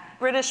at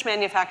British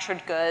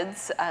manufactured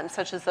goods,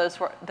 such as those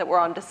that were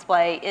on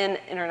display in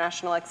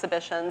international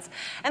exhibitions,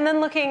 and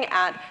then looking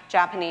at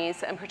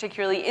Japanese and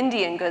particularly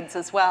Indian goods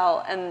as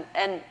well,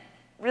 and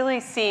really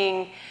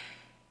seeing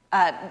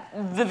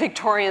the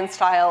Victorian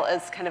style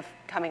as kind of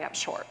coming up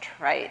short,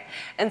 right?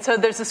 And so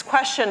there's this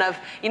question of,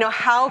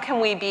 how can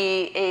we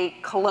be a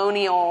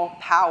colonial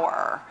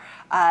power?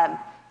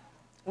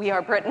 We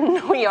are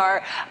Britain, we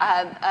are,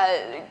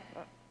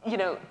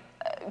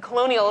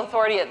 colonial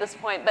authority at this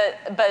point,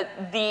 but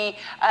the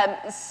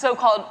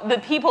so-called, the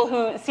people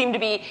who seem to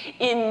be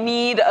in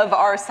need of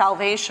our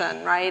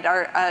salvation, right,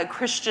 our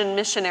Christian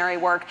missionary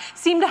work,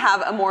 seem to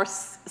have a more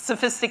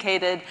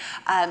sophisticated,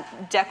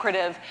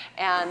 decorative,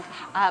 and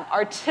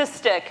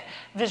artistic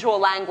visual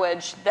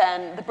language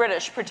than the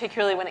British,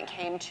 particularly when it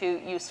came to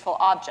useful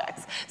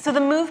objects. So the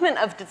movement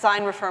of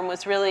design reform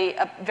was really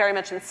very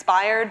much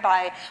inspired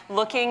by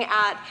looking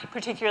at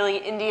particularly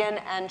Indian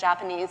and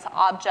Japanese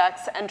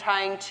objects and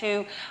trying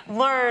to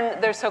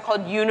learn their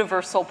so-called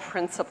universal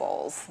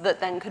principles that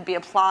then could be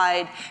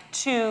applied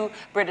to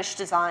British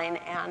design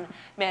and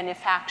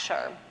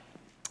manufacture.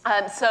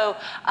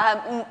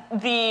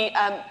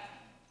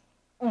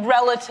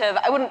 Relative,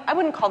 I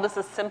wouldn't call this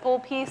a simple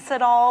piece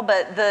at all,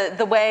 but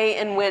the way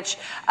in which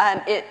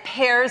it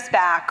pares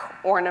back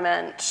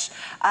ornament,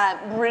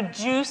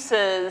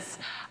 reduces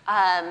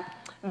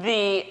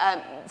the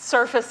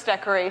surface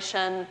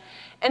decoration,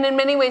 and in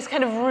many ways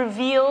kind of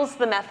reveals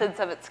the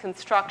methods of its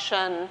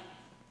construction,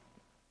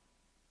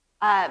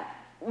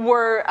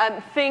 were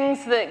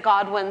things that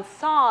Godwin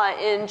saw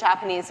in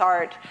Japanese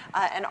art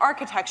and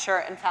architecture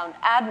and found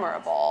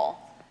admirable.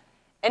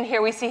 And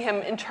here we see him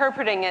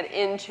interpreting it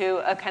into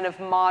a kind of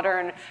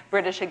modern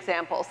British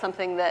example,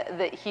 something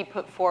that he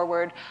put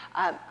forward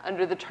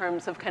under the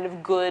terms of kind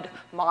of good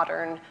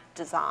modern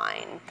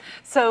design.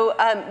 So,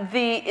 by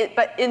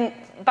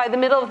the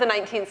middle of the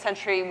 19th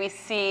century, we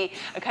see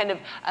a kind of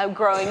a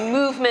growing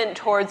movement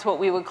towards what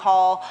we would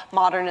call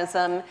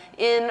modernism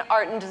in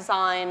art and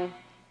design.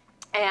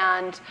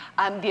 And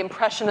the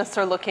Impressionists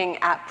are looking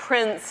at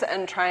prints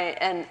and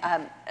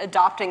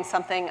adopting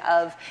something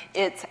of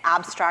its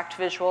abstract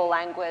visual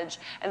language.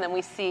 And then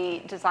we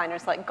see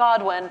designers like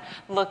Godwin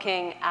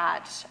looking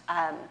at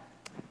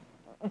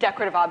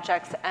decorative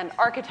objects and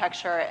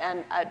architecture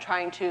and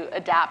trying to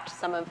adapt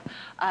some of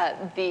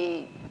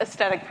the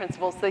aesthetic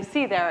principles they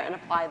see there and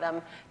apply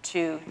them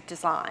to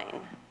design.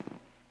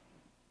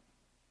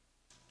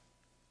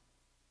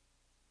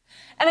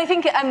 And I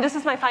think this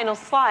is my final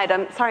slide.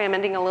 I'm sorry I'm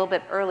ending a little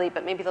bit early,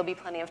 but maybe there'll be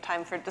plenty of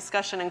time for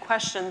discussion and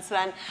questions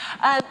then.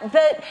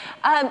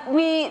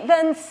 We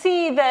then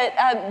see that,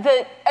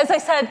 as I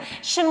said,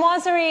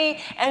 Chinoiserie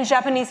and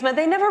Japonisme,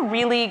 they never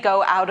really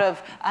go out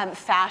of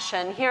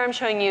fashion. Here I'm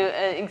showing you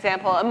an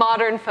example, a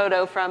modern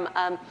photo from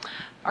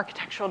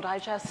Architectural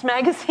Digest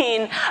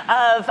magazine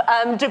of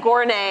de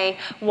Gournay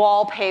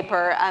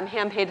wallpaper,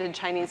 hand-painted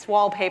Chinese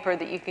wallpaper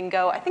that you can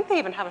go, I think they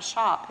even have a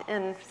shop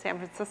in San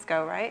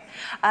Francisco, right?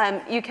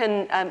 You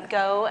can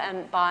go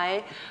and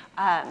buy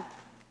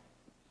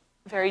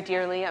very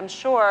dearly, I'm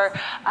sure,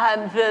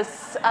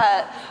 this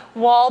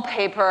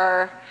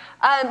wallpaper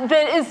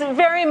that is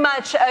very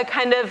much a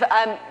kind of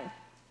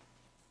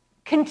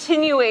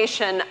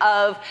continuation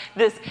of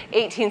this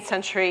 18th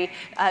century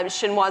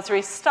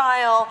chinoiserie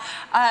style,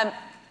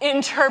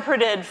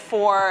 interpreted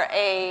for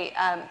a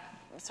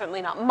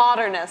certainly not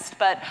modernist,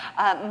 but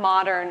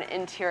modern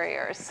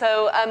interiors.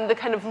 So the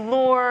kind of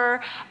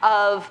lure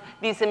of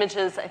these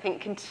images, I think,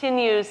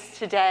 continues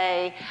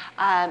today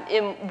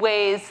in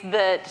ways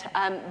that,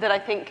 that I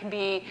think can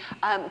be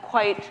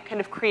quite kind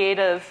of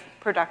creative,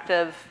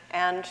 productive,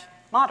 and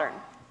modern.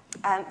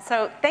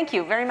 So thank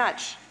you very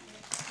much.